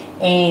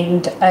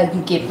and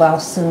you get well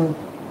soon.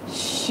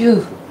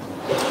 Shoo.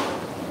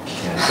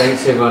 Yeah,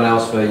 thanks everyone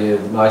else for your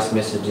nice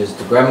messages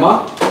to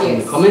Grandma in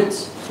the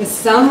comments.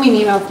 So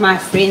many of my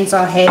friends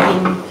are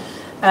having,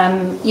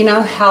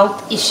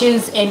 health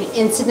issues and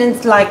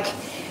incidents like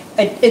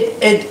it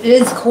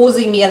is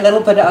causing me a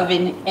little bit of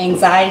an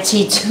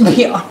anxiety, to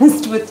be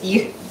honest with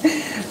you.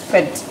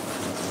 But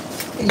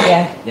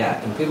yeah. Yeah,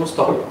 can people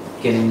stop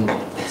getting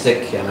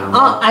sick?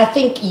 I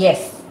think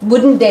yes.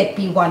 Wouldn't that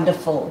be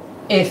wonderful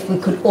if we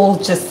could all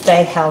just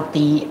stay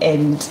healthy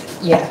and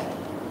yeah.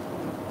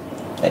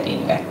 But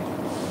anyway.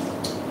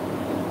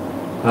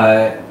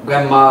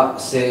 Grandma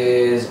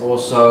says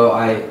also,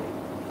 I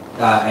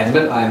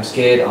admit I am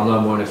scared. I'll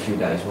know more in a few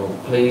days. Well,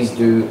 please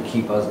do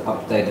keep us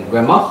updated,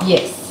 Grandma.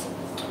 Yes.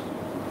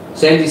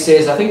 Sandy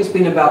says, I think it's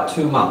been about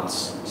 2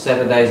 months.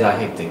 Saturdays are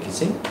hectic, you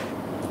see?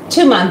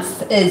 2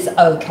 months is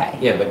okay.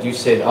 Yeah, but you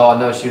said, oh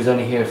no, she was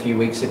only here a few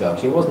weeks ago.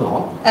 She was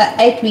not.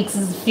 8 weeks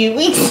is a few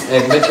weeks.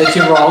 Admit that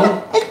you're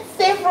wrong. It's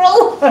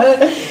several.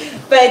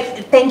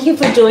 But thank you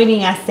for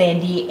joining us,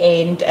 Sandy,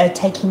 and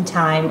taking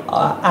time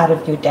out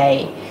of your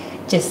day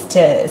just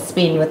to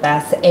spend with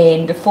us.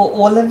 And for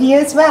all of you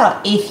as well,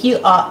 if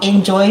you are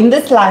enjoying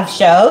this live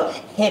show,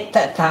 hit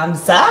the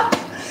thumbs up,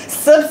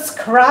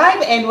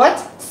 subscribe, and what?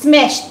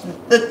 Smash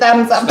the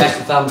thumbs up. Smash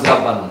the thumbs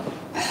up button.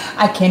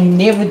 I can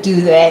never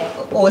do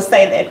that or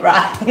say that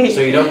right.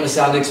 So you don't miss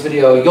our next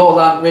video. Y'all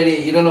aren't ready.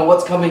 You don't know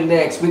what's coming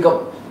next.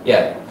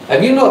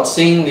 Have you not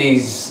seen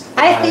these?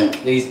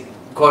 These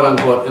quote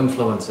unquote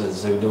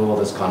influencers who do all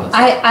this kind of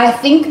stuff? I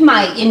think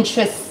my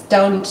interests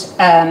don't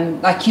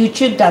like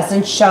YouTube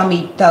doesn't show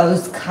me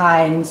those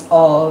kinds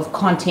of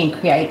content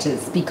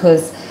creators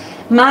because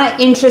my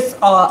interests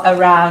are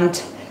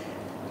around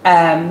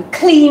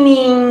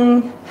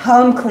cleaning,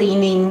 home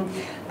cleaning.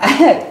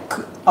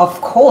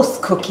 Of course,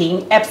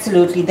 cooking,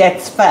 absolutely,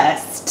 that's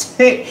first.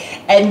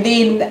 And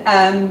then,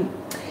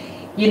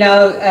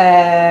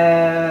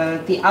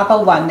 the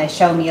other one they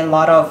show me a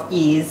lot of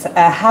is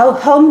how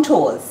home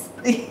tours,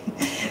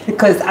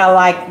 because I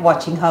like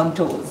watching home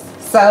tours.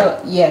 So,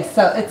 yeah,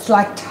 so it's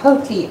like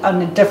totally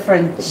on a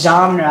different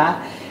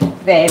genre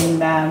than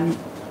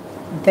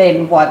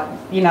what,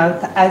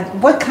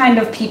 what kind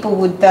of people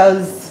would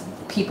those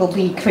people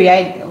be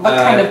creating? What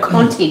kind of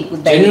content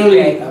would they be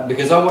creating? Generally,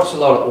 because I watch a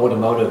lot of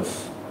automotive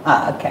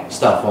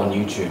stuff on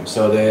YouTube,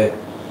 so they're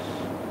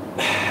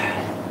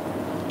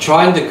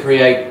trying to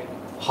create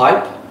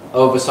hype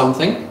over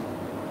something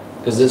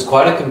because it's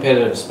quite a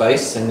competitive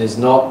space and there's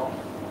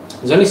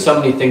only so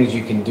many things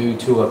you can do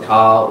to a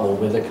car or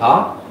with a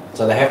car,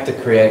 so they have to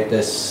create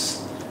this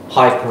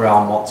hype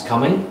around what's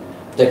coming.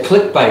 The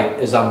clickbait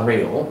is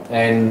unreal,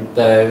 and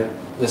the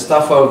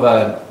stuff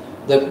over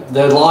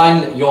the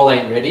line, y'all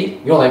ain't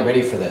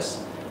ready for this.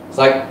 It's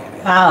like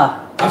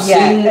I've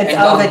seen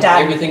and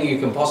done everything you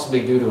can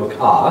possibly do to a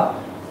car.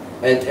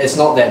 It's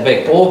not that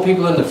big. Or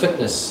people in the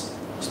fitness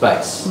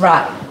space.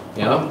 Right.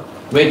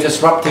 We're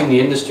disrupting the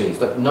industry. It's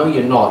like, no,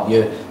 you're not.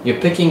 You're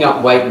picking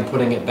up weight and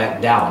putting it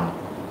back down.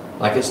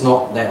 Like, it's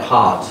not that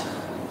hard.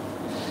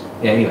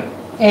 Yeah,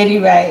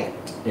 anyway.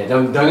 Yeah,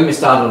 don't get me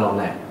started on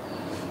that.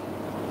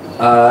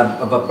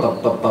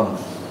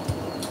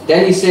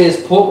 Danny says,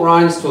 pork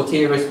rinds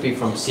tortilla recipe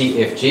from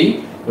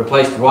CFG.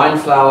 Replaced rind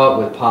flour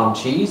with palm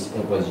cheese.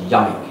 It was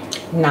yummy.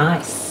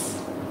 Nice.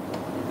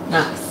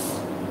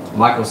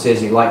 Michael says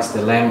he likes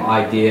the lamb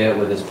idea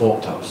with his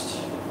pork toast.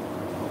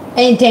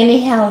 And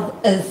Danielle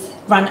is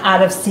run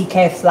out of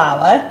CK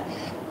flour,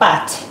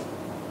 but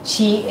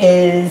she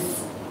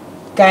is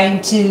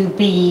going to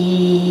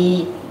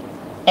be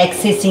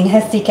accessing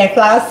her CK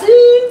flour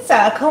soon. So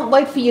I can't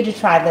wait for you to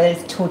try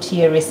this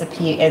tortilla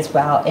recipe as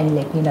well and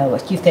let me know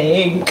what you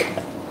think.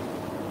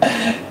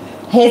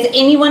 Has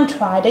anyone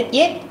tried it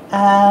yet?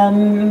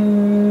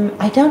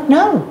 I don't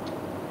know.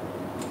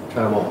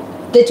 Try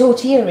what? The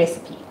tortilla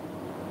recipe.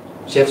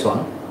 Chef's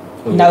one?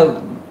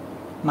 No,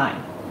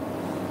 mine.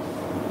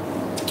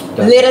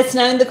 Let us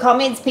know in the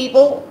comments,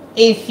 people,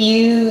 if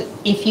you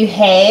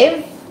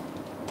have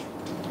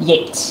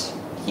yet.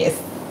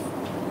 Yes.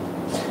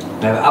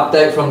 We have an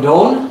update from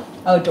Dawn.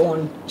 Oh,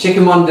 Dawn.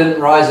 Chicken one didn't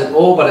rise at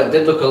all, but it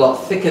did look a lot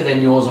thicker than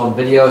yours on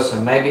video,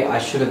 so maybe I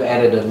should have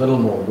added a little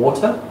more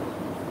water.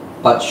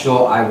 But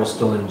sure, I will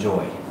still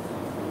enjoy.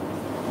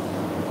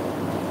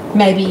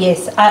 Maybe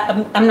yes.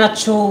 I'm not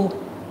sure.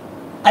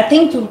 I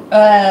think,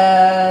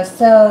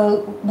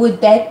 so would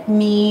that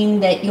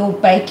mean that your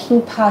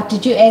baking powder,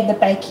 did you add the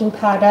baking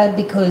powder?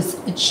 Because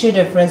it should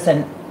have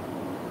risen,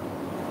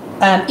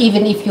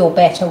 even if your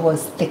batter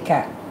was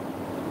thicker.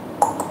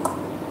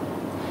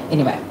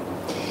 Anyway.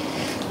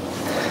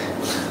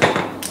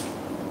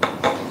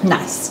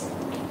 Nice.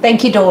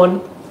 Thank you,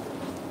 Dawn.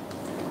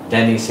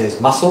 Danny says,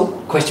 muscle?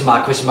 Question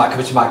mark, question mark,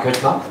 question mark,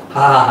 question mark. Ha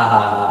ha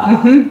ha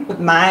ha.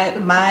 Mm-hmm.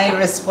 My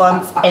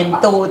response and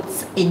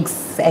thoughts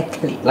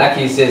exactly.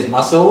 Blackie says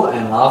muscle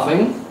and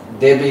laughing.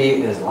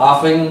 Debbie is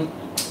laughing.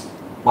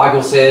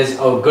 Michael says,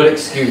 oh, good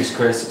excuse,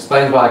 Chris.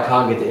 Explains why I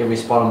can't get to every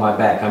spot on my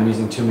back. I'm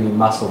using too many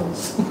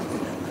muscles.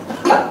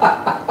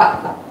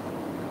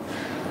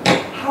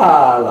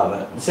 I love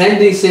it.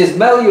 Sandy says,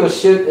 Mel, your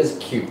shirt is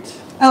cute.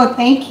 Oh,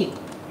 thank you.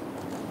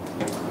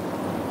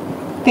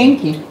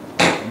 Thank you.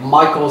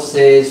 Michael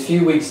says,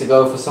 few weeks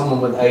ago for someone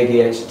with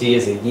ADHD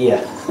is a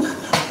year.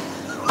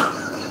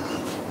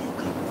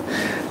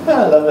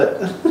 I love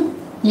it.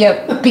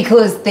 Yep,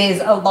 because there's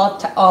a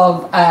lot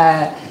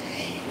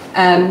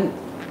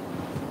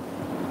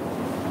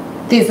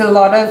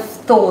of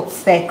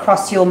thoughts that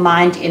cross your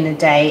mind in a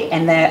day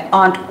and they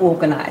aren't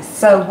organized.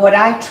 So what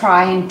I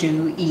try and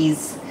do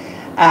is,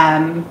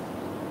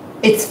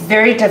 it's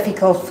very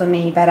difficult for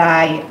me, but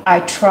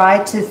I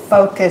try to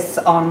focus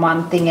on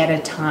one thing at a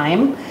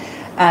time.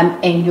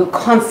 And you're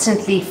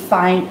constantly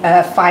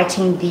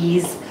fighting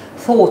these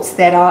thoughts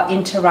that are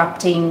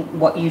interrupting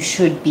what you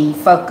should be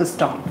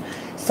focused on.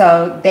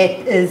 So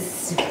that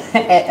is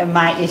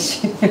my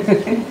issue.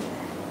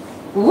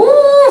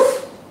 Woo!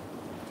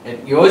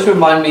 You always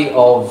remind me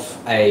of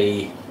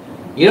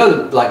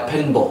like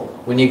pinball.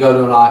 When you go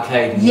to an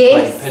arcade and you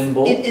play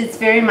pinball. It is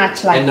very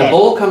much like that. And the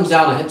ball comes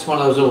down and hits one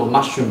of those little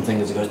mushroom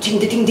things. It goes ding,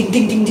 ding, ding, ding,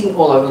 ding, ding, ding,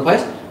 all over the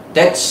place.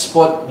 That's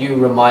what you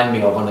remind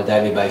me of on a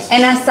daily basis.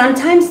 And I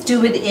sometimes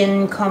do it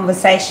in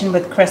conversation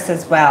with Chris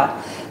as well.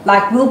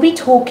 Like we'll be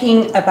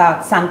talking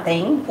about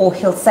something or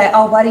he'll say,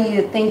 oh, what are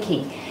you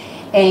thinking?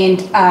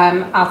 And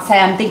I'll say,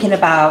 I'm thinking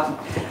about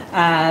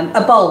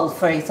a bowl,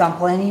 for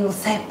example. And he will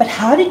say, but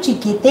how did you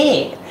get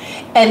there?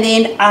 And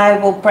then I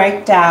will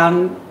break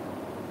down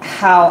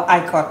how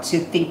I got to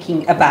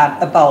thinking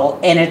about a bowl.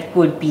 And it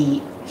would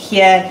be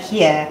here,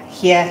 here,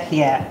 here,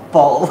 here,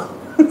 bowl.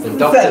 The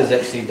doctors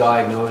actually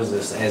diagnose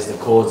this as the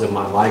cause of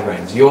my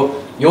migraines.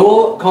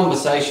 Your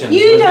conversation.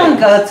 You don't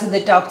go to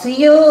the doctor.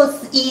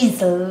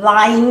 He's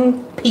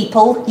lying,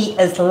 people. He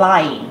is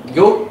lying.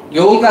 Your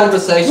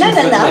conversations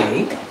with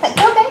me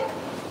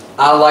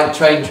are like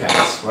train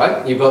tracks,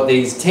 right? You've got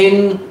these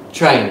 10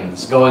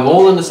 trains going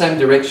all in the same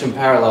direction,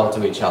 parallel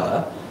to each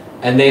other,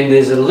 and then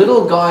there's a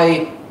little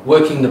guy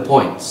working the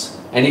points,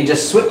 and he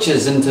just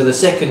switches into the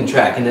second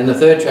track, and then the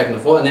third track, and the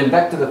fourth, and then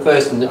back to the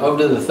first, and then over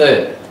to the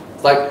third.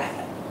 It's like.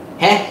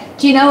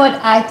 Do you know what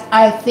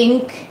I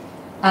think?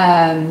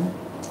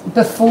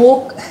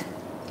 Before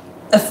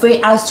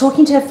I was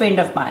talking to a friend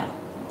of mine,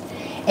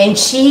 and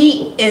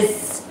she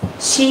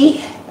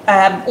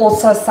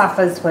also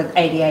suffers with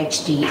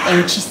ADHD,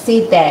 and she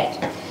said that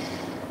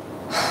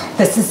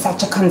this is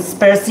such a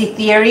conspiracy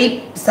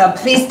theory, so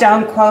please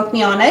don't quote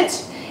me on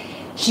it.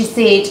 She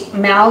said,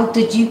 Mel,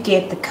 did you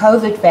get the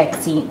COVID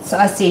vaccine? So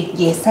I said,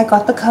 yes, I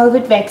got the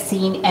COVID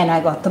vaccine and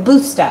I got the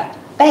booster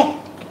back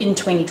in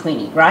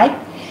 2020, right?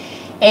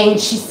 And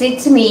she said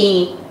to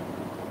me,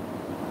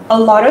 a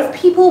lot of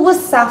people were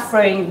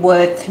suffering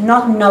with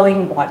not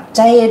knowing what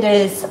day it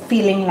is,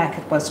 feeling like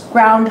it was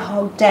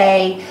Groundhog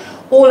Day,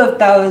 all of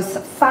those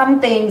fun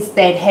things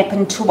that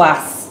happened to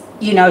us,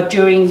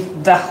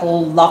 during the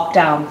whole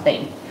lockdown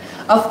thing.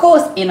 Of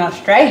course, in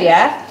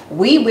Australia,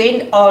 we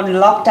went on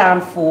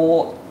lockdown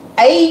for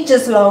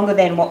ages longer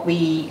than what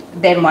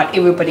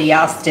everybody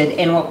else did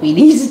and what we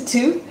needed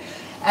to.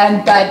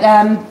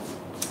 But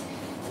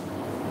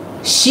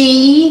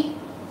she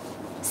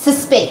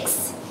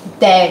suspects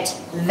that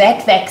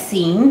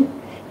vaccine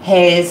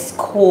has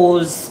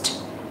caused,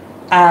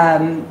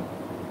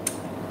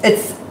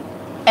 it's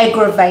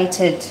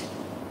aggravated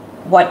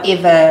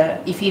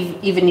whatever,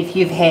 even if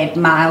you've had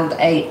mild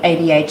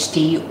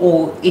ADHD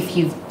or if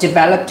you've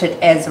developed it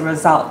as a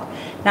result.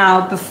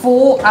 Now,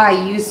 before I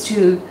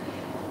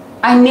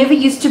never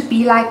used to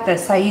be like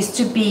this. I used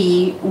to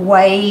be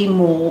way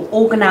more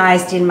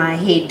organized in my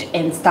head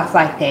and stuff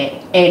like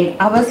that. And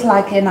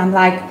I'm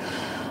like,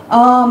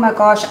 oh my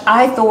gosh,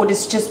 I thought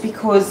it's just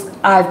because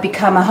I've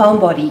become a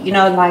homebody,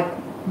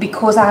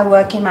 because I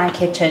work in my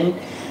kitchen,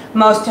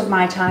 most of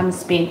my time is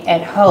spent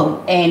at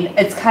home. And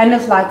it's kind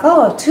of like,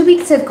 2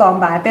 weeks have gone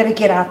by, I better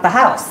get out the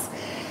house.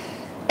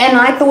 And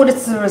I thought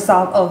it's a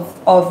result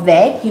of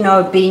that,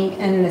 being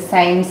in the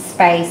same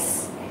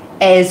space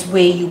as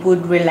where you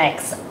would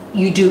relax.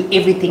 You do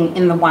everything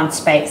in the one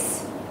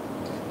space.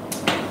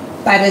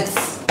 But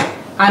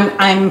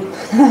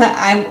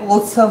I'm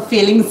also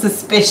feeling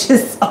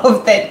suspicious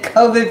of that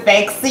COVID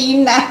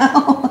vaccine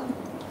now.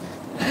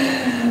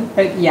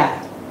 But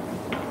yeah,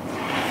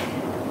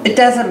 it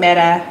doesn't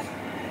matter.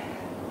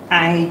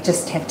 I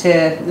just have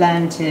to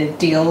learn to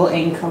deal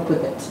and cope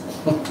with it.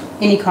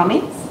 Any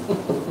comments?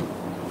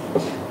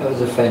 That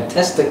was a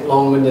fantastic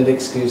long-winded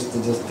excuse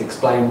to just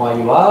explain why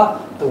you are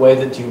the way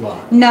that you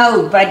are.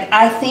 No, but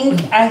I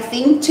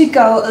think to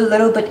go a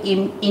little bit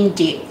in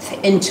depth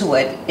into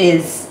it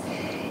is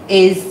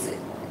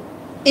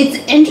it's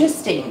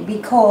interesting,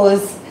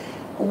 because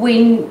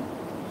when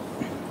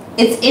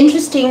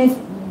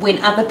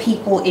other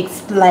people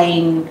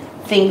explain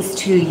things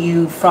to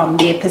you from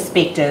their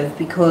perspective,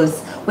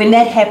 because when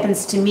that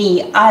happens to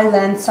me, I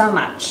learn so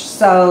much.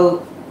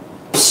 So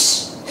I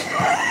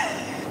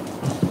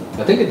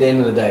think at the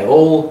end of the day,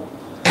 all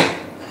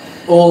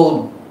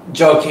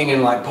joking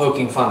and like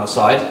poking fun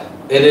aside,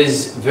 it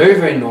is very,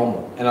 very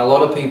normal, and a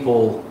lot of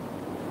people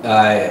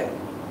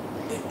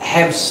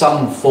have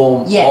some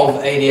form of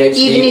ADHD,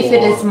 even if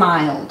it is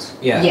mild.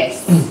 Yeah.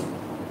 Yes.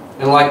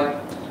 And like,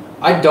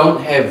 I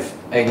don't have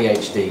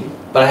ADHD,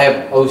 but I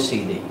have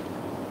OCD.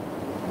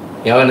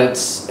 You know, and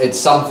it's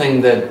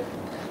something that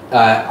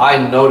I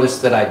notice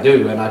that I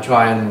do, and I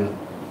try and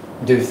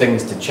do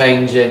things to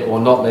change it or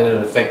not let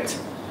it affect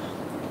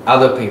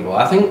other people.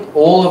 I think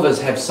all of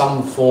us have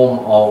some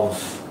form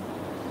of,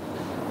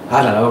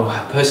 I don't know,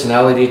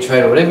 personality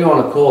trait or whatever you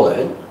want to call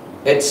it.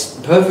 It's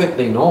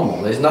perfectly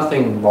normal. There's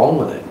nothing wrong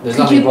with it. There's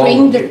nothing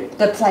wrong with you.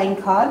 The playing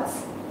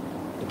cards?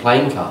 The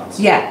playing cards?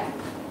 Yeah.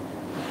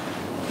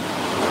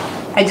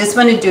 I just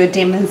want to do a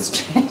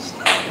demonstration.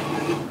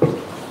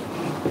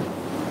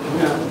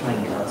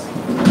 Playing cards.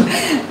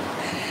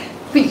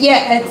 But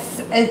yeah,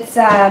 it's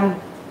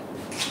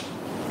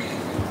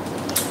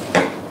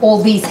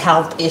all these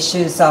health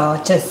issues are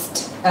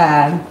just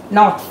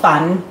not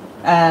fun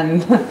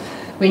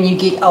when you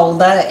get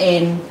older,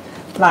 and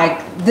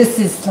like this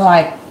is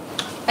like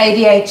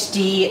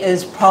ADHD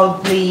is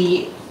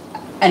probably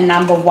a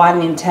number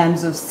one in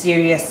terms of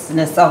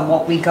seriousness of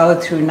what we go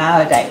through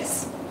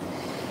nowadays.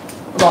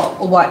 Well,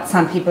 what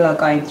some people are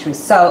going through.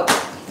 So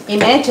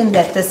imagine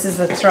that this is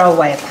a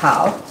throwaway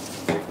pile,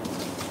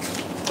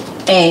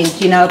 and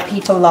you know,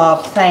 people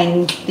are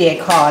playing their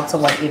cards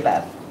or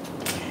whatever.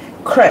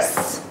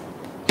 Chris,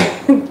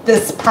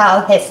 this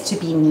pile has to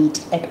be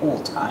neat at all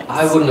times.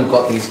 I wouldn't have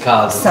got these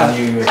cards if I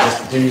knew you were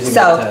just using it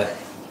to...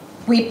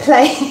 we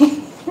play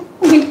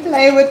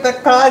with the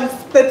cards,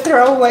 the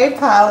throwaway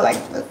pile like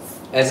this.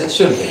 As it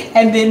should be.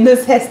 And then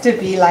this has to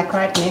be like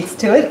right next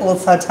to it,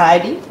 also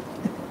tidy.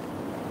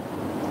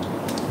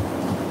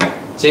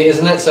 See,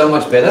 isn't it so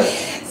much better?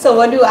 So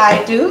what do?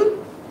 I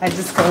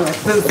just go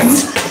like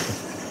this.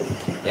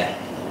 Yeah.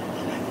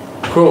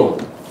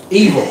 Cruel.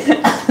 Evil.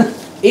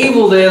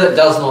 Evil there that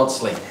does not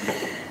sleep.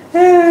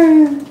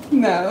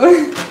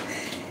 No.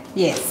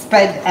 Yes,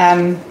 but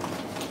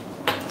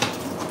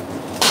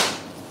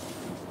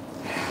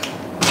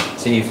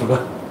See, you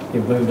forgot.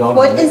 You've moved on.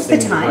 What is the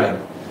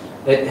time?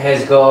 It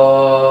has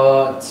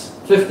got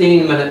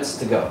 15 minutes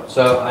to go.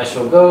 So I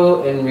shall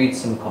go and read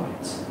some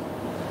comments.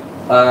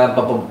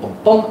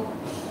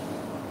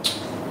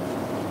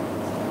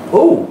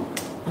 Oh,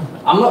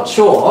 I'm not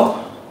sure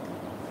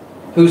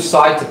whose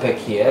side to pick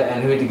here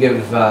and who to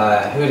give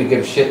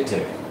shit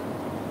to,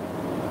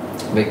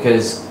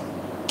 because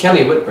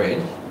Kelly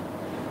Whitbread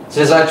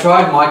says, I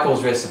tried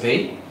Michael's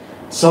recipe,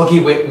 soggy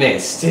wet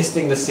mess,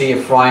 testing to see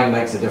if frying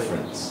makes a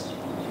difference.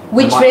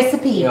 Which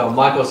recipe? You know,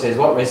 Michael says,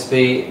 what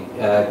recipe?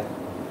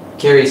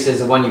 Kerry says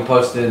the one you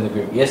posted in the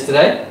group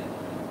yesterday.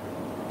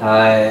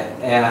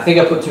 And I think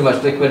I put too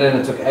much liquid in.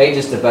 It took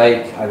ages to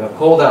bake. I got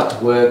called out to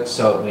work,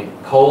 so it went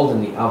cold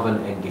in the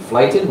oven and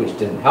deflated, which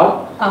didn't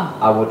help. Oh.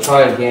 I will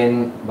try it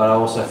again, but I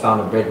also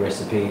found a bread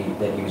recipe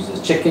that uses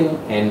chicken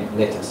and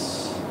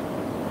lettuce.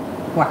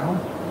 Wow.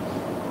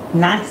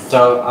 Nice.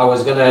 So I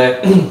was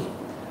gonna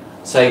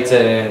say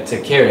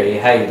to Kerry,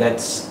 hey,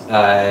 that's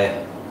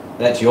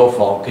your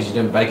fault because you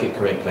didn't bake it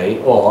correctly.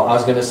 Or I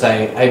was gonna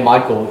say, hey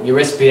Michael, your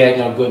recipe ain't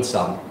no good,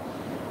 son.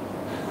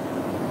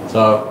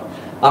 So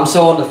I'm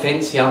so on the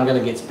fence here, I'm going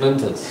to get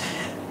splinters.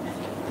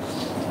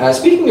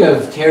 Speaking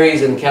of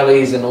Kerry's and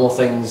Kelly's and all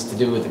things to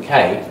do with the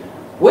cake,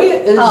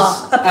 where is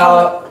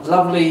our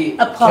lovely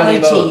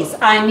apologies?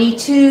 I need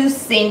to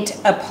send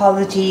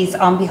apologies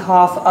on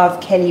behalf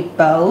of Kelly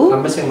Bow.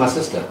 I'm missing my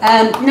sister.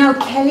 No,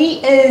 Kelly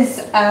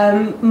is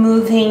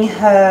moving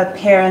her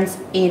parents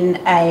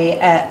in a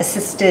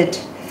assisted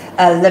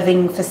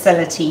living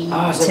facility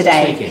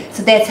today.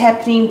 So that's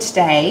happening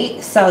today.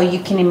 So you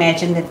can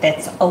imagine that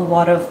that's a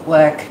lot of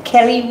work.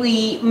 Kelly,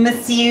 we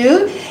miss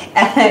you.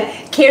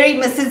 Kerry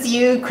misses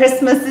you.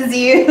 Chris misses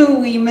you.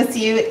 We miss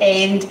you.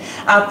 And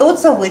our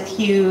thoughts are with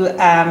you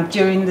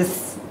during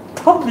this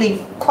probably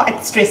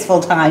quite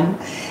stressful time.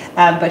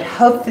 But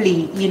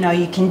hopefully, you know,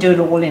 you can do it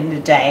all in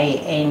a day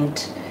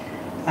and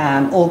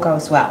all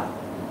goes well.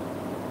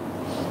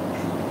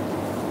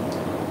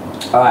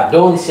 All right,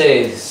 Dawn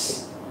says,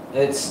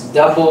 It's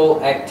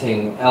double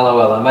acting,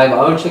 lol. I made my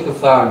own chicken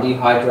flour and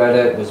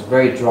dehydrated it. It was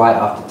very dry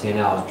after 10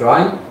 hours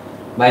drying.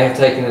 May have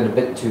taken it a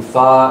bit too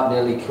far.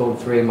 Nearly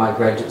killed three of my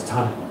gadgets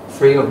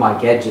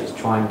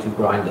trying to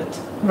grind it.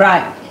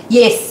 Right.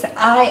 Yes,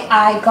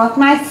 I got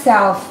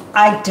myself,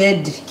 I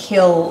did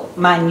kill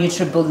my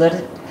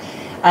NutriBullet,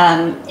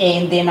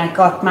 and then I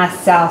got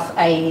myself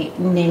a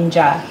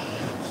Ninja,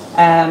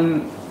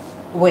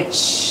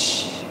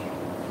 which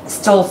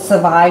still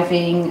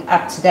surviving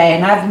up today,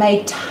 and I've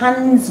made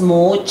tons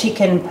more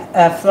chicken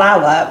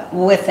flour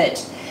with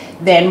it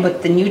than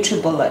with the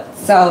NutriBullet.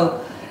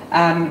 So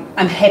I'm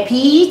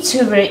happy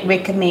to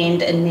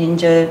recommend a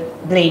Ninja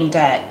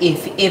blender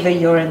if ever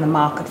you're in the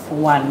market for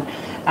one.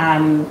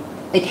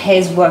 It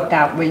has worked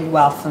out really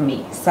well for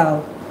me.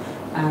 So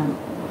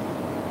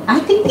I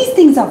think these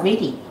things are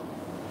ready.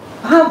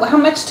 How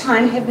much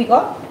time have we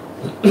got?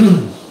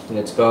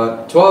 It's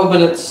got 12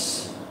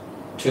 minutes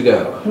to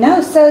go.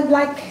 No, so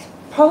like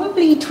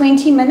probably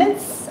 20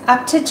 minutes,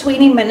 up to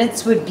 20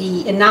 minutes would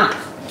be enough.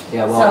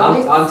 Yeah,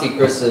 well, So Auntie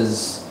Chris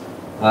is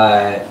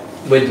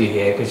with you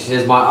here because she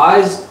says, my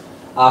eyes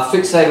are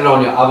fixated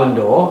on your oven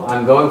door.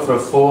 I'm going for a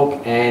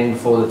fork and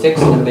for the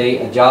text to me,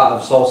 a jar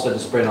of salsa to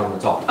spread on the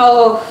top.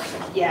 Oh,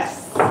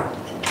 yes.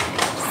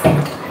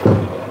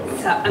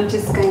 So I'm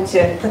just going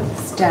to put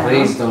this down.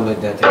 Please don't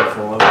let that take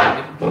fall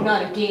over.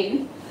 Not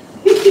again.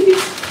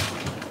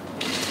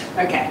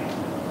 Okay.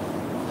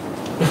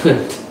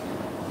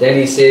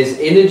 Danny says,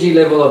 energy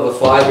level of a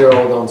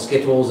 5-year-old on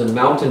Skittles and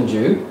Mountain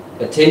Dew.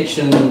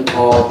 Attention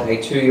of a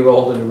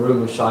 2-year-old in a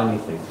room of shiny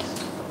things.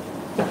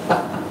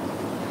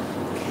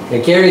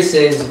 And Kerry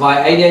says, my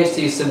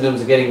ADHD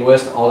symptoms are getting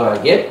worse the older I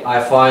get.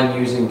 I find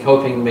using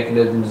coping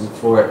mechanisms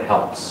for it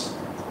helps.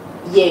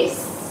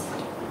 Yes.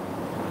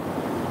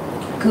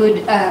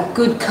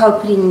 Good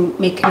coping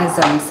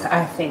mechanisms,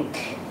 I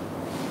think,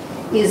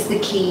 is the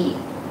key.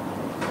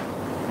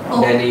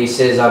 Oh. Danny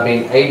says, I've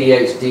been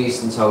ADHD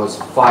since I was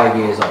 5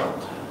 years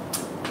old.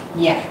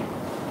 Yeah.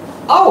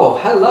 Oh,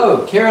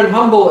 hello, Karen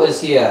Humble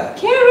is here.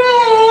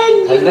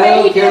 Karen!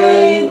 Hello,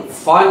 Karen.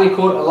 Finally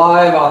caught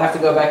alive. I'll have to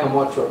go back and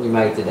watch what we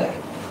made today.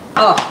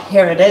 Oh,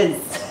 here it is.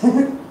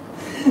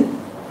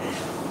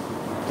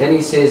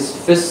 Danny says,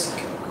 Fisk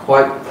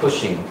quite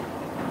pushing.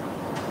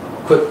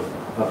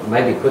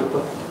 Maybe quick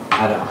put.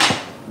 I don't know.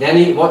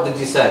 Danny, what did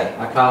you say?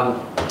 I can't.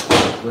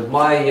 With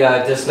my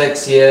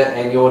dyslexia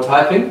and your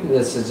typing,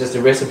 this is just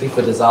a recipe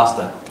for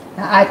disaster.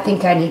 I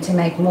think I need to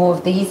make more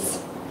of these.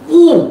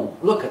 Ooh,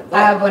 look at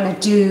that. I want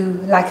to do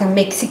like a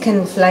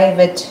Mexican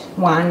flavored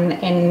one,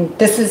 and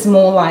this is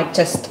more like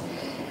just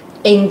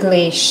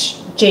English,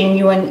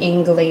 genuine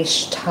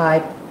English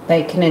type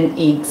bacon and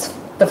eggs,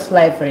 the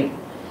flavoring.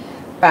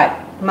 But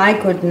my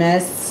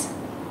goodness.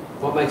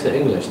 What makes it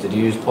English? Did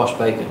you use posh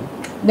bacon?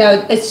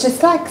 No, it's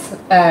just like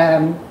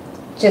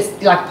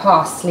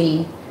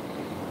parsley.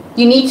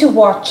 You need to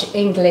watch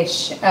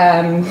English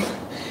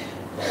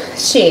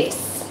chefs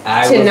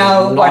to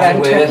know what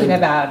I'm talking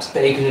about.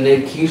 Bacon and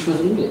egg quiche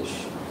was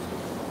English.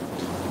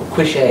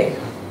 Quiche.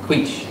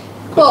 Quiche.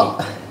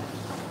 Well,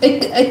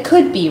 it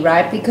could be,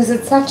 right? Because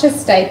it's such a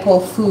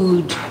staple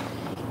food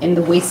in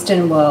the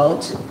Western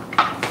world.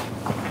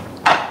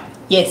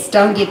 Yes,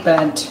 don't get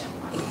burnt.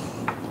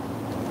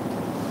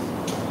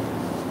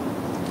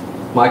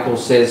 Michael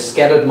says,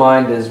 scattered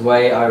mind is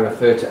way I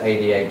refer to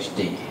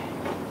ADHD.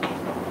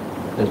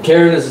 And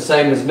Karen is the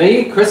same as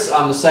me. Chris,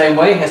 I'm the same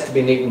way. Has to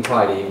be neat and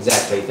tidy.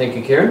 Exactly. Thank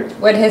you, Karen.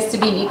 What has to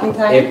be neat and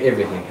tidy?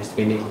 Everything has to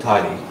be neat and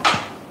tidy.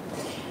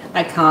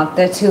 I can't.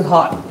 They're too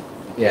hot.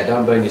 Yeah,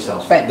 don't burn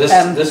yourself. But,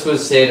 this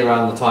was said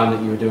around the time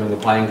that you were doing the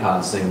playing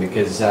cards thing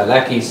because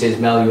Lucky says,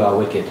 Mel, you are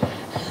wicked.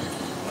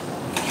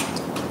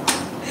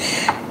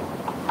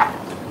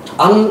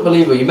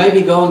 Unbelievable. You made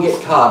me go and get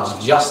cards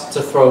just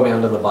to throw me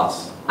under the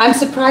bus. I'm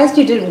surprised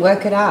you didn't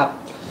work it out.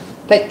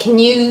 But can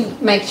you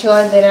make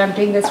sure that I'm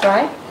doing this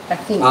right? I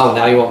think. Oh,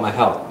 now you want my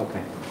help.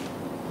 Okay.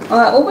 Oh,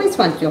 I always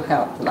want your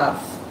help, love.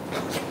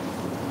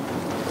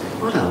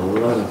 What a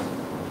lot of...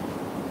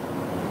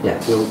 Yeah,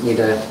 you'll need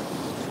a...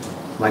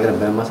 Am I going to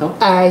burn myself?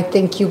 I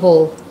think you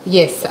will.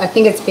 Yes, I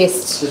think it's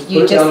best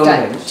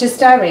just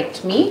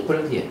direct me. Put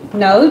it here.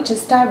 No,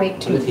 just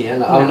direct me. Put it here.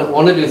 No. I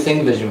want to do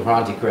Thing Vision for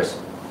Auntie Chris.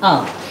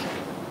 Oh.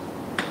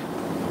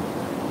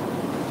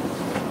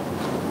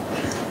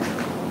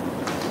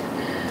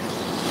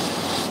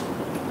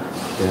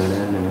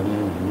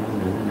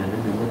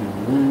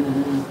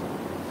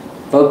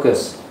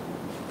 Focus.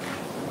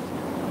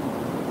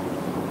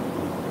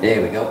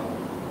 There we go.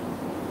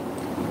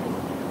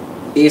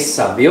 It's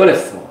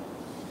beautiful.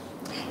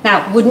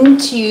 Now,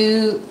 wouldn't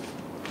you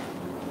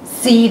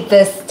see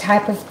this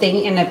type of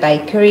thing in a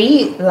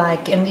bakery,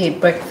 like in the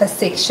breakfast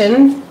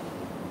section?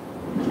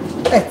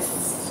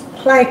 It's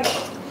like,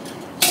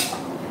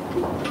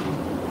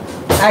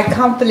 I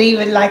can't believe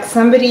it. Like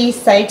somebody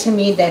say to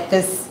me that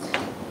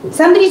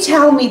somebody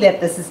tell me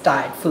that this is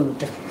diet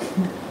food.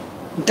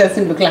 It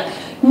doesn't look like,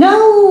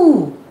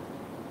 no,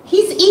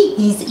 he's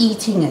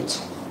eating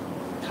it.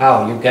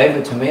 How? You gave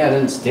it to me, I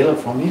didn't steal it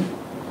from you.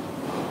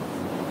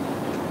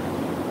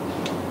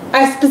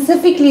 I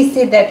specifically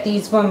said that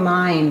these were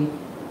mine.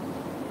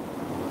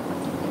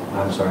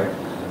 I'm sorry.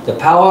 The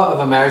power of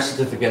a marriage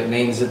certificate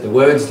means that the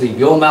words leave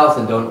your mouth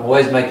and don't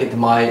always make it to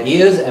my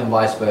ears and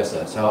vice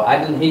versa. So I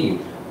didn't hear you.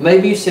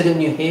 Maybe you said it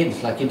in your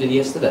head like you did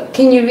yesterday.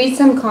 Can you read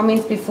some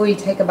comments before you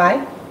take a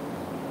bite?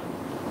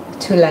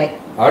 Too late.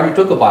 I already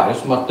took a bite.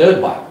 This is my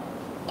third bite.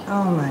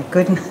 Oh my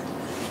goodness.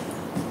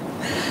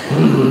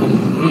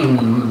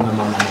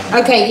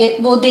 Okay,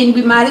 yeah, well then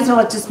we might as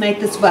well just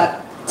make this work.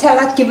 Tell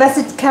us, give us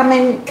a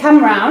come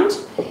round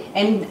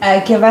and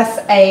give us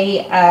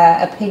a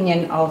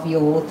opinion of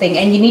your thing.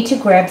 And you need to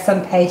grab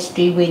some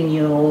pastry when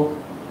you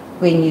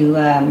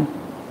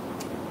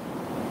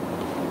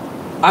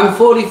I'm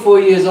 44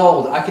 years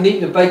old. I can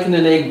eat the bacon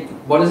and egg.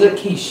 What is it?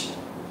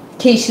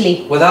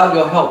 Quichely. Without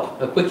your help,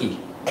 a quickie.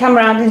 Come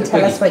round and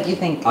tell us what you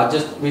think. I'll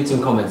just read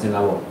some comments and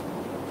I will.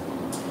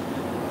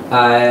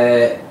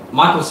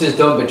 Michael says,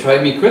 don't betray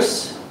me,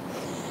 Chris.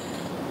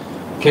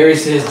 Kerry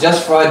says,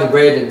 just fried the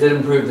bread. It did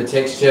improve the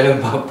texture,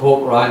 but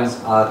pork rinds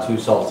are too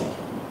salty.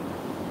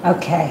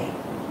 Okay.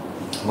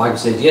 Michael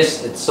says,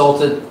 yes, it's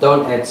salted.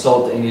 Don't add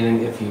salt to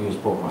anything if you use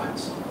pork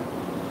rinds.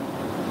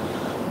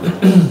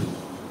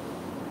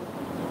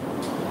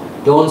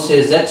 Dawn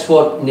says, that's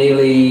what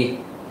nearly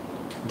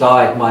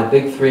died. My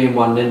big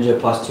 3-in-1 Ninja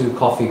plus 2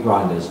 coffee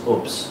grinders.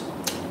 Oops.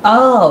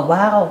 Oh,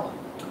 wow.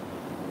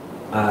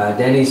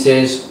 Danny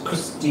says,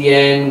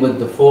 Christiane with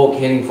the fork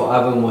heading for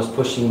oven was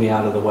pushing me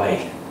out of the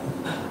way.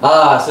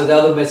 So the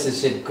other message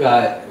said,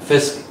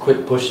 Fisk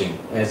quit pushing.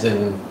 As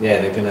in, yeah,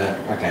 they're gonna,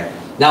 okay.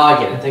 Now I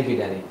get it. Thank you,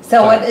 Danny. So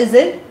sorry. What is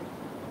it?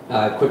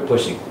 Quit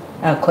pushing.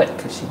 Oh, quit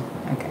pushing.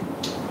 Okay.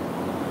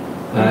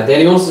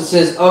 Danny also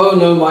says, oh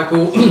no,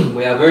 Michael,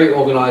 we are very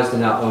organised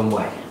in our own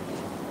way.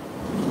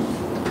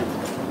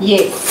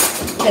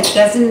 Yes, that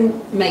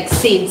doesn't make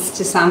sense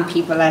to some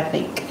people, I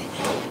think.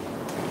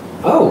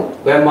 Oh,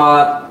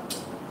 Grandma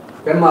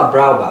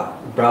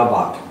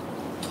Braubach.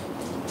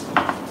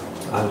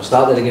 I will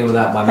start that again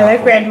without my mouth.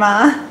 Hello,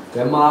 Grandma.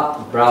 Grandma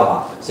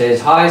Braubach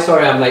says, hi,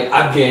 sorry I'm late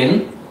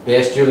again.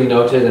 Yes, duly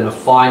noted, and a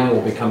fine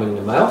will be coming in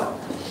the mail.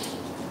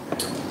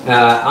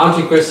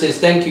 Auntie Chris says,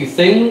 thank you,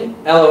 Thing.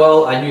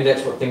 LOL, I knew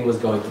that's what Thing was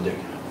going to do.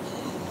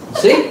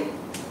 See?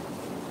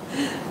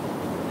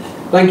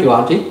 Thank you,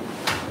 Auntie.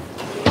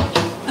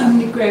 I'm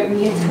going to grab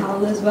me a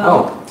towel as well.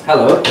 Oh,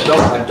 hello.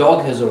 A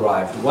dog has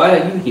arrived. Why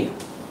are you here?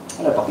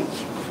 Hello, puppy.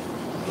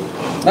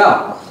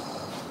 Now.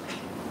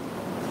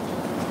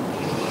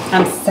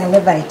 I'm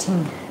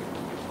salivating.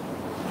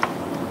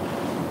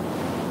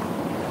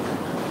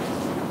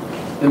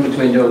 In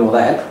between doing all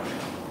that,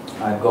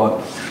 I've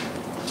got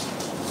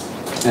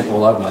it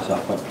all over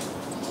myself. But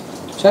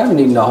so I haven't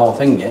eaten the whole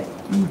thing yet.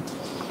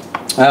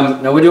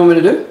 Now, what do you want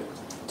me to do?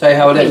 Tell you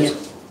how it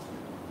is.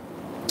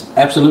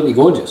 Absolutely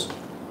gorgeous.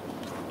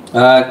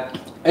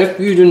 If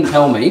you didn't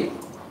tell me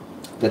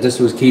that this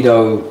was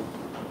keto,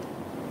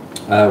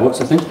 what's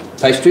the thing?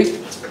 Pastry,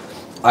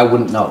 I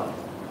wouldn't know.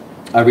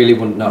 I really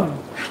wouldn't know.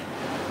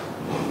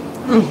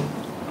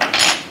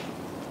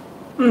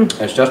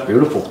 It's just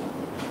beautiful.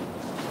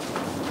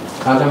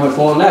 Can't have much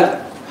more than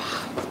that.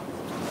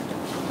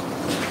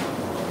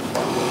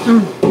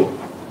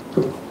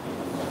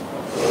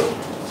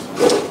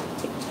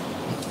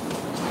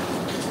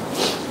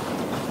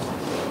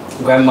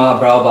 Grandma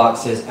Braubach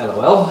says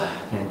LOL,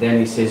 and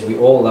Danny says we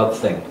all love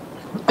Thing.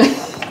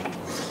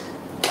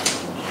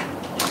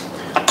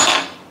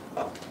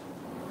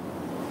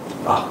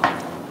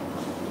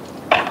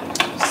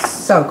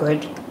 So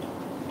good.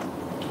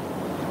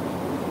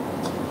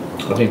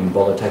 I didn't even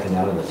bother taking it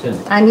out of the tin.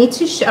 I need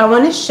to. I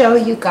want to show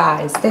you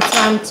guys. That's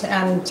why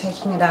I'm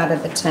taking it out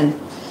of the tin,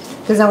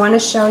 because I want to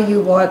show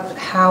you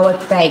how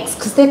it bakes.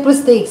 Because that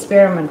was the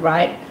experiment,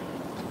 right?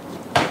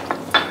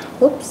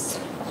 Whoops.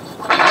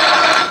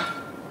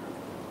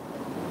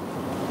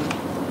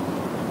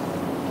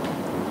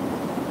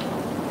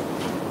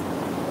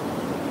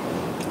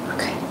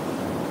 Okay.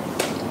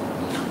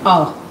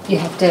 Oh, you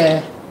have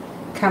to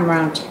come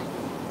around.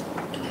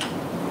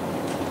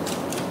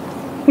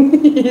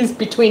 He's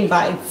between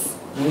bites.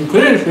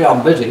 Clearly,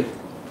 I'm busy.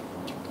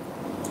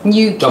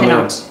 You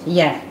cannot.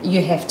 Yeah,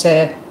 you have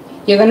to.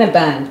 You're going to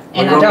burn.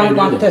 And I don't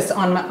want this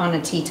on a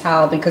tea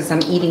towel because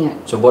I'm eating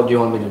it. So what do you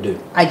want me to do?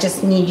 I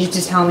just need you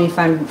to tell me if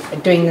I'm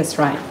doing this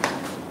right.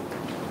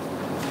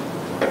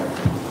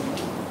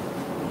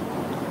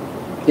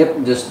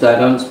 Yep, just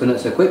don't spin it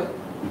so quick.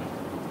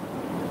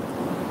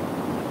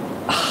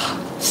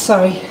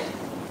 Sorry.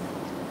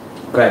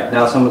 Great,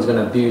 now someone's going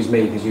to abuse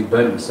me because you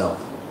burnt yourself.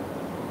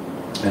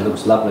 It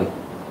looks lovely.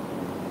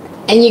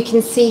 And you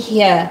can see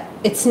here,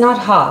 it's not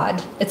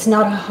hard. It's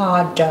not a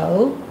hard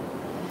dough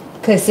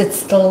because it's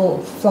still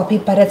floppy,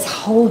 but it's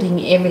holding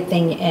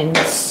everything in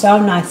so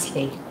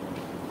nicely.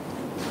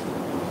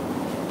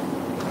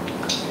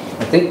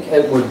 I think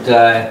it would,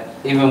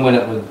 even when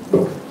it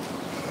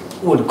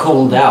would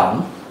cool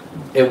down,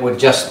 it would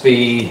just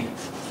be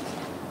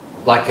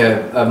like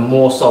a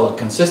more solid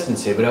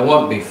consistency, but it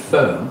won't be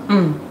firm.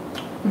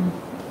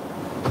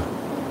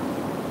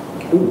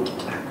 Ooh.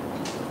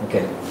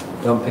 Okay,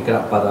 don't pick it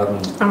up by the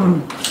oven.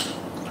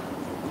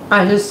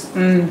 I just,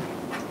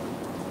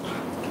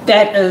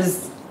 that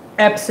is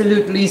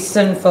absolutely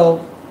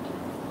sinful.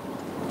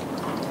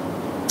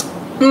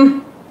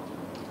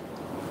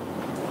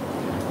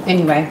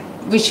 Anyway,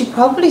 we should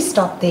probably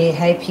stop there,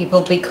 hey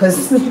people,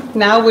 because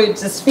now we're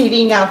just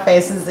feeding our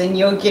faces and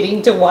you're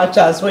getting to watch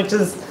us, which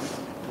is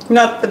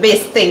not the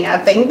best thing, I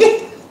think.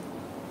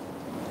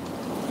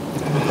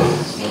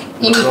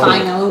 Any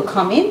final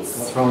comments?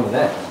 What's wrong with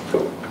that?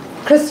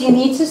 Chris, you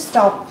need to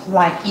stop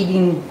like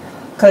eating,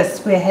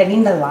 because we're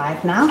having the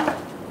live now.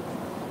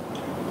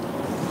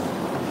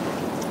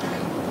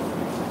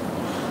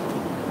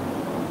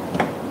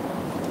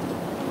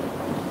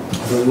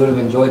 We would have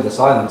enjoyed the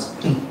silence.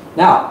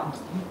 Now,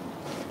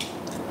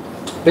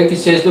 Becky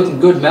says, looking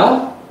good,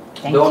 Mel.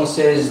 Dawn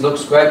says,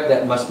 looks great,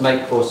 that must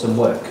make for some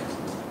work.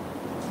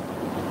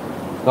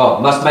 Oh,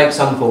 must make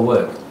some for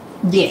work.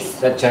 Yes.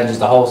 That changes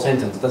the whole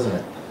sentence, doesn't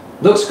it?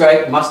 Looks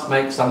great, must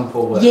make some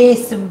for work.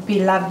 Yes, it would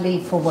be lovely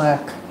for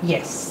work.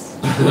 Yes.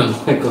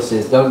 Michael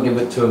says, don't give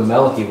it to him,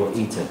 Mel, he will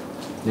eat it.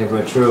 Never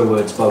a truer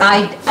word spoken.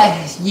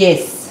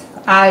 Yes,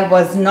 I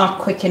was not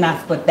quick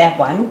enough with that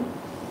one.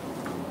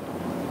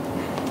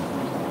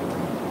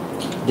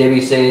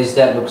 Debbie says,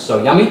 that looks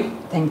so yummy.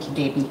 Thank you,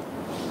 Debbie.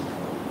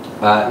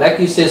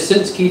 Lucky says,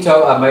 since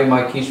keto, I made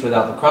my quiche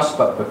without the crust,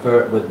 but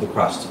prefer it with the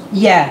crust.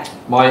 Yeah.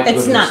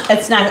 It's not.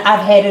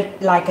 I've had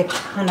it like a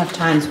ton of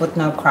times with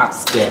no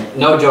crust. Yeah,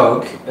 no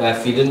joke.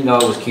 If you didn't know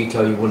it was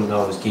keto, you wouldn't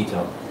know it was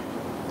keto.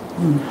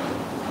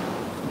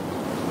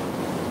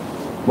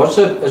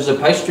 Is the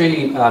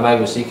pastry made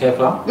with CK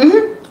flour?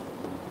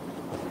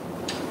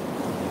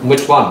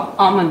 Which one?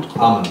 Almond.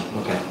 Almond,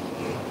 okay.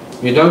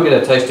 You don't get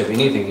a taste of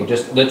anything, you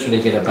just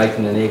literally get a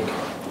bacon and egg.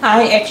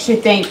 I actually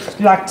think,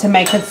 like, to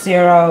make it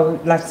 0,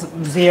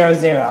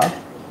 0.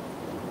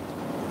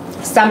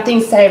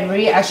 Something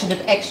savory. I should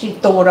have actually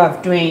thought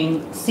of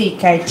doing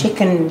CK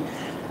chicken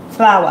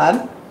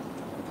flour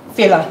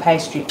phyllo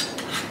pastry.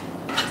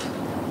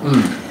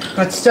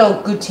 But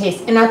still good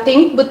taste. And I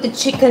think with the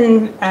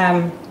chicken,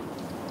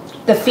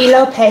 the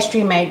phyllo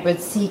pastry made with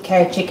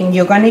CK chicken,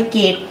 you're going to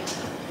get,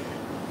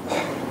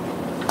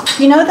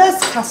 you know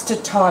those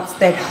custard tarts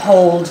that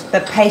hold the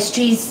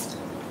pastries?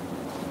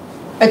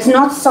 It's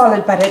not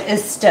solid, but it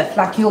is stiff.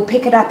 Like, you'll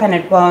pick it up and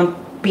it won't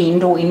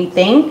bend or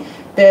anything.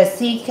 The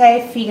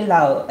CK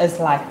phyllo is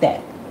like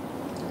that.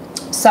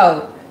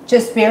 So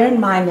just bear in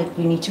mind that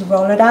you need to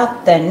roll it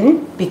out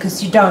thin,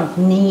 because you don't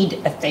need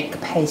a thick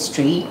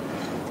pastry.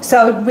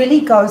 So it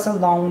really goes a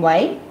long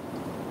way.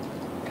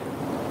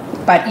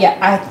 But yeah,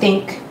 I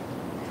think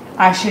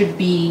I should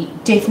be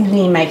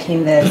definitely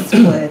making this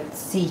with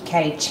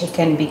CK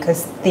chicken,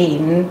 because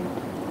then,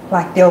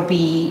 like,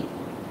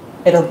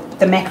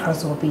 the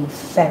macros will be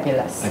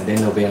fabulous. And then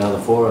there'll be another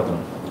 4 of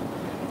them.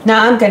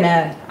 Now I'm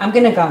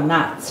gonna go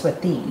nuts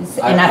with these,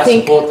 and I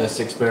think support this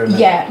experiment.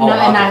 Yeah, no,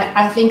 and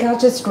I think I'll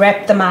just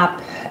wrap them up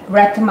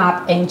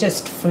and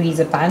just freeze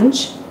a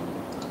bunch,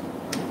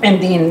 and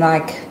then,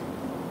 like,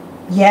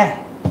 yeah.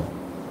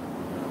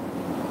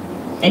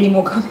 Any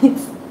more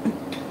comments?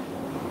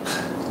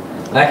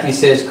 Lucky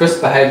says, Chris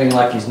behaving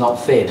like he's not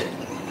fed.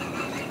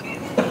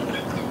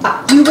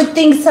 You would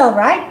think so,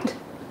 right?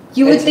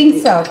 You would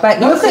think so, but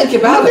no, look at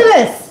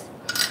this.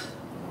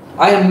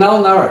 I am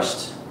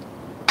malnourished.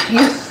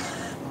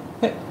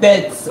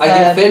 That's. I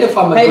get fed if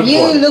I'm a good boy. Have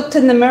you looked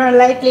in the mirror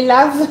lately,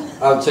 love?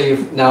 Oh, so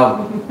you've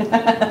now.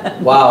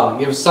 Wow,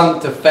 you've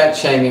sunk to fat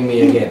shaming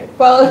me again.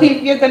 Well,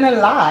 if you're gonna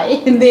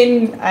lie,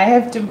 then I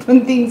have to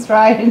put things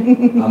right.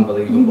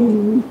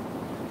 Unbelievable.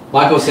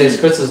 Michael says,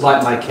 Chris is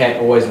like my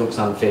cat, always looks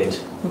unfed.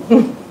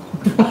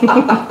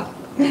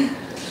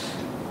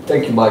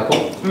 Thank you,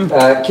 Michael.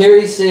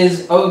 Kerry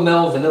says, oh,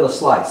 Mel, vanilla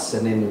slice,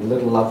 and then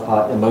little love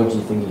heart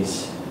emoji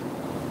thingies.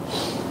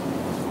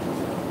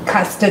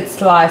 Custard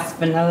slice,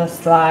 vanilla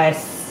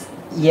slice,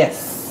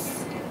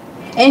 yes.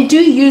 And do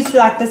use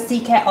like the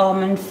CK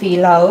almond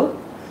phyllo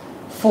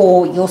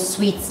for your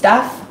sweet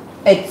stuff.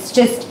 It's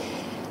just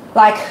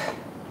like,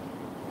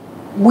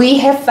 we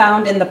have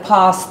found in the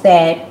past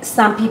that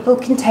some people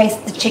can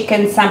taste the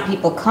chicken, some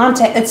people can't.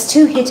 It's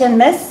too hit and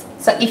miss.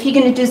 So if you're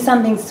going to do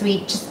something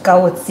sweet, just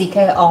go with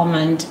CK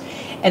almond,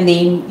 and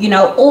then, you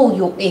know, all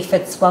your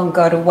efforts won't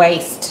go to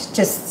waste.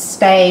 Just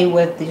stay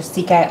with your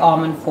CK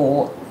almond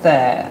for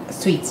the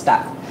sweet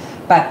stuff.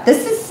 But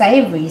this is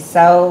savory,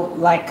 so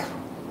like,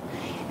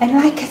 and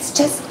like,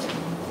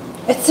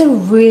 it's a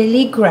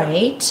really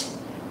great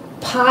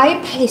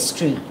pie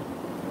pastry.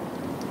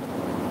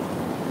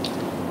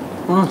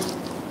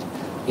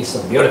 It's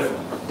so beautiful.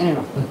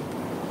 Anyway.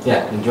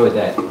 Yeah, enjoyed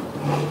that.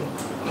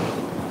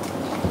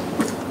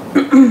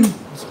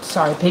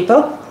 Sorry,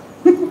 people.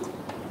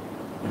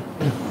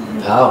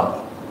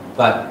 Oh,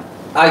 but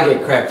I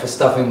get crap for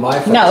stuffing my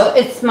face. No,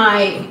 it's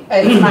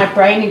my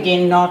brain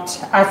again. Not,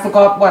 I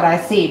forgot what I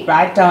said.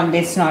 Right?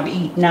 Let's not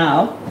eat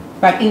now.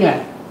 But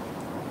anyway,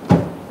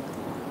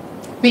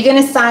 we're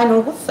gonna sign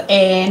off,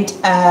 and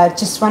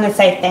just want to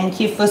say thank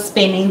you for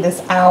spending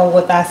this hour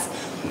with us.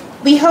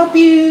 We hope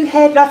you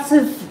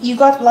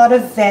got a lot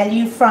of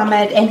value from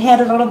it and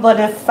had a little bit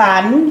of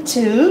fun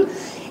too.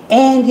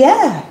 And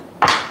yeah,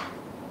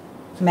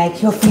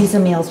 make your freezer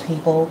meals,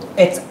 people.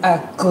 It's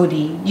a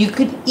goodie. You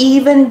could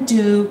even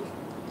do,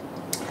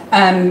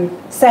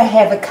 say,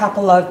 have a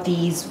couple of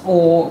these,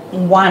 or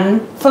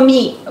one. For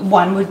me,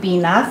 one would be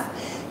enough.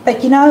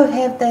 But, you know,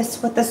 have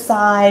this with the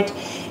side.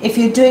 If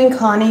you're doing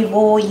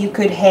carnivore, you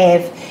could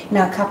have, you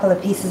know, a couple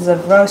of pieces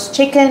of roast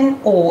chicken,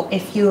 or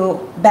if you're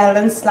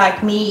balanced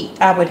like me,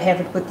 I would have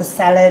it with the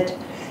salad.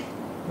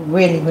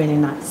 Really, really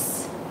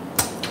nice.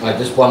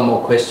 Just one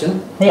more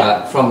question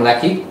from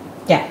Lucky.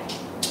 Yeah.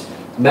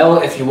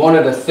 Mel, if you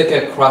wanted a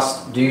thicker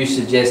crust, do you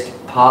suggest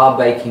par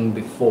baking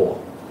before?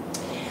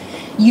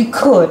 You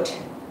could,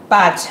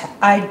 but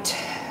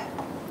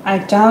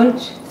I don't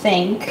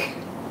think...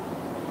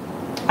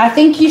 I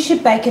think you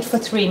should bake it for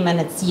 3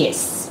 minutes,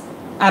 yes.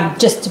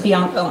 Just to be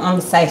on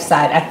the safe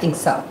side, I think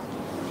so.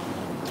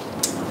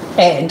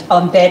 And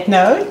on that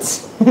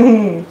note,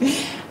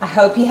 I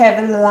hope you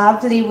have a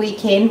lovely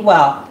weekend.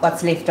 Well,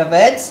 what's left of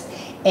it.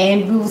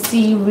 And we will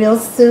see you real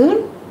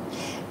soon.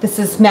 This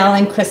is Mel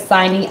and Chris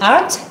signing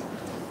out.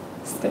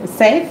 Stay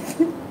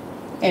safe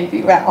and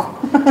be well.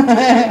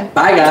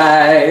 Bye,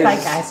 guys. Bye,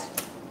 guys.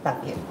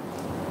 Love you.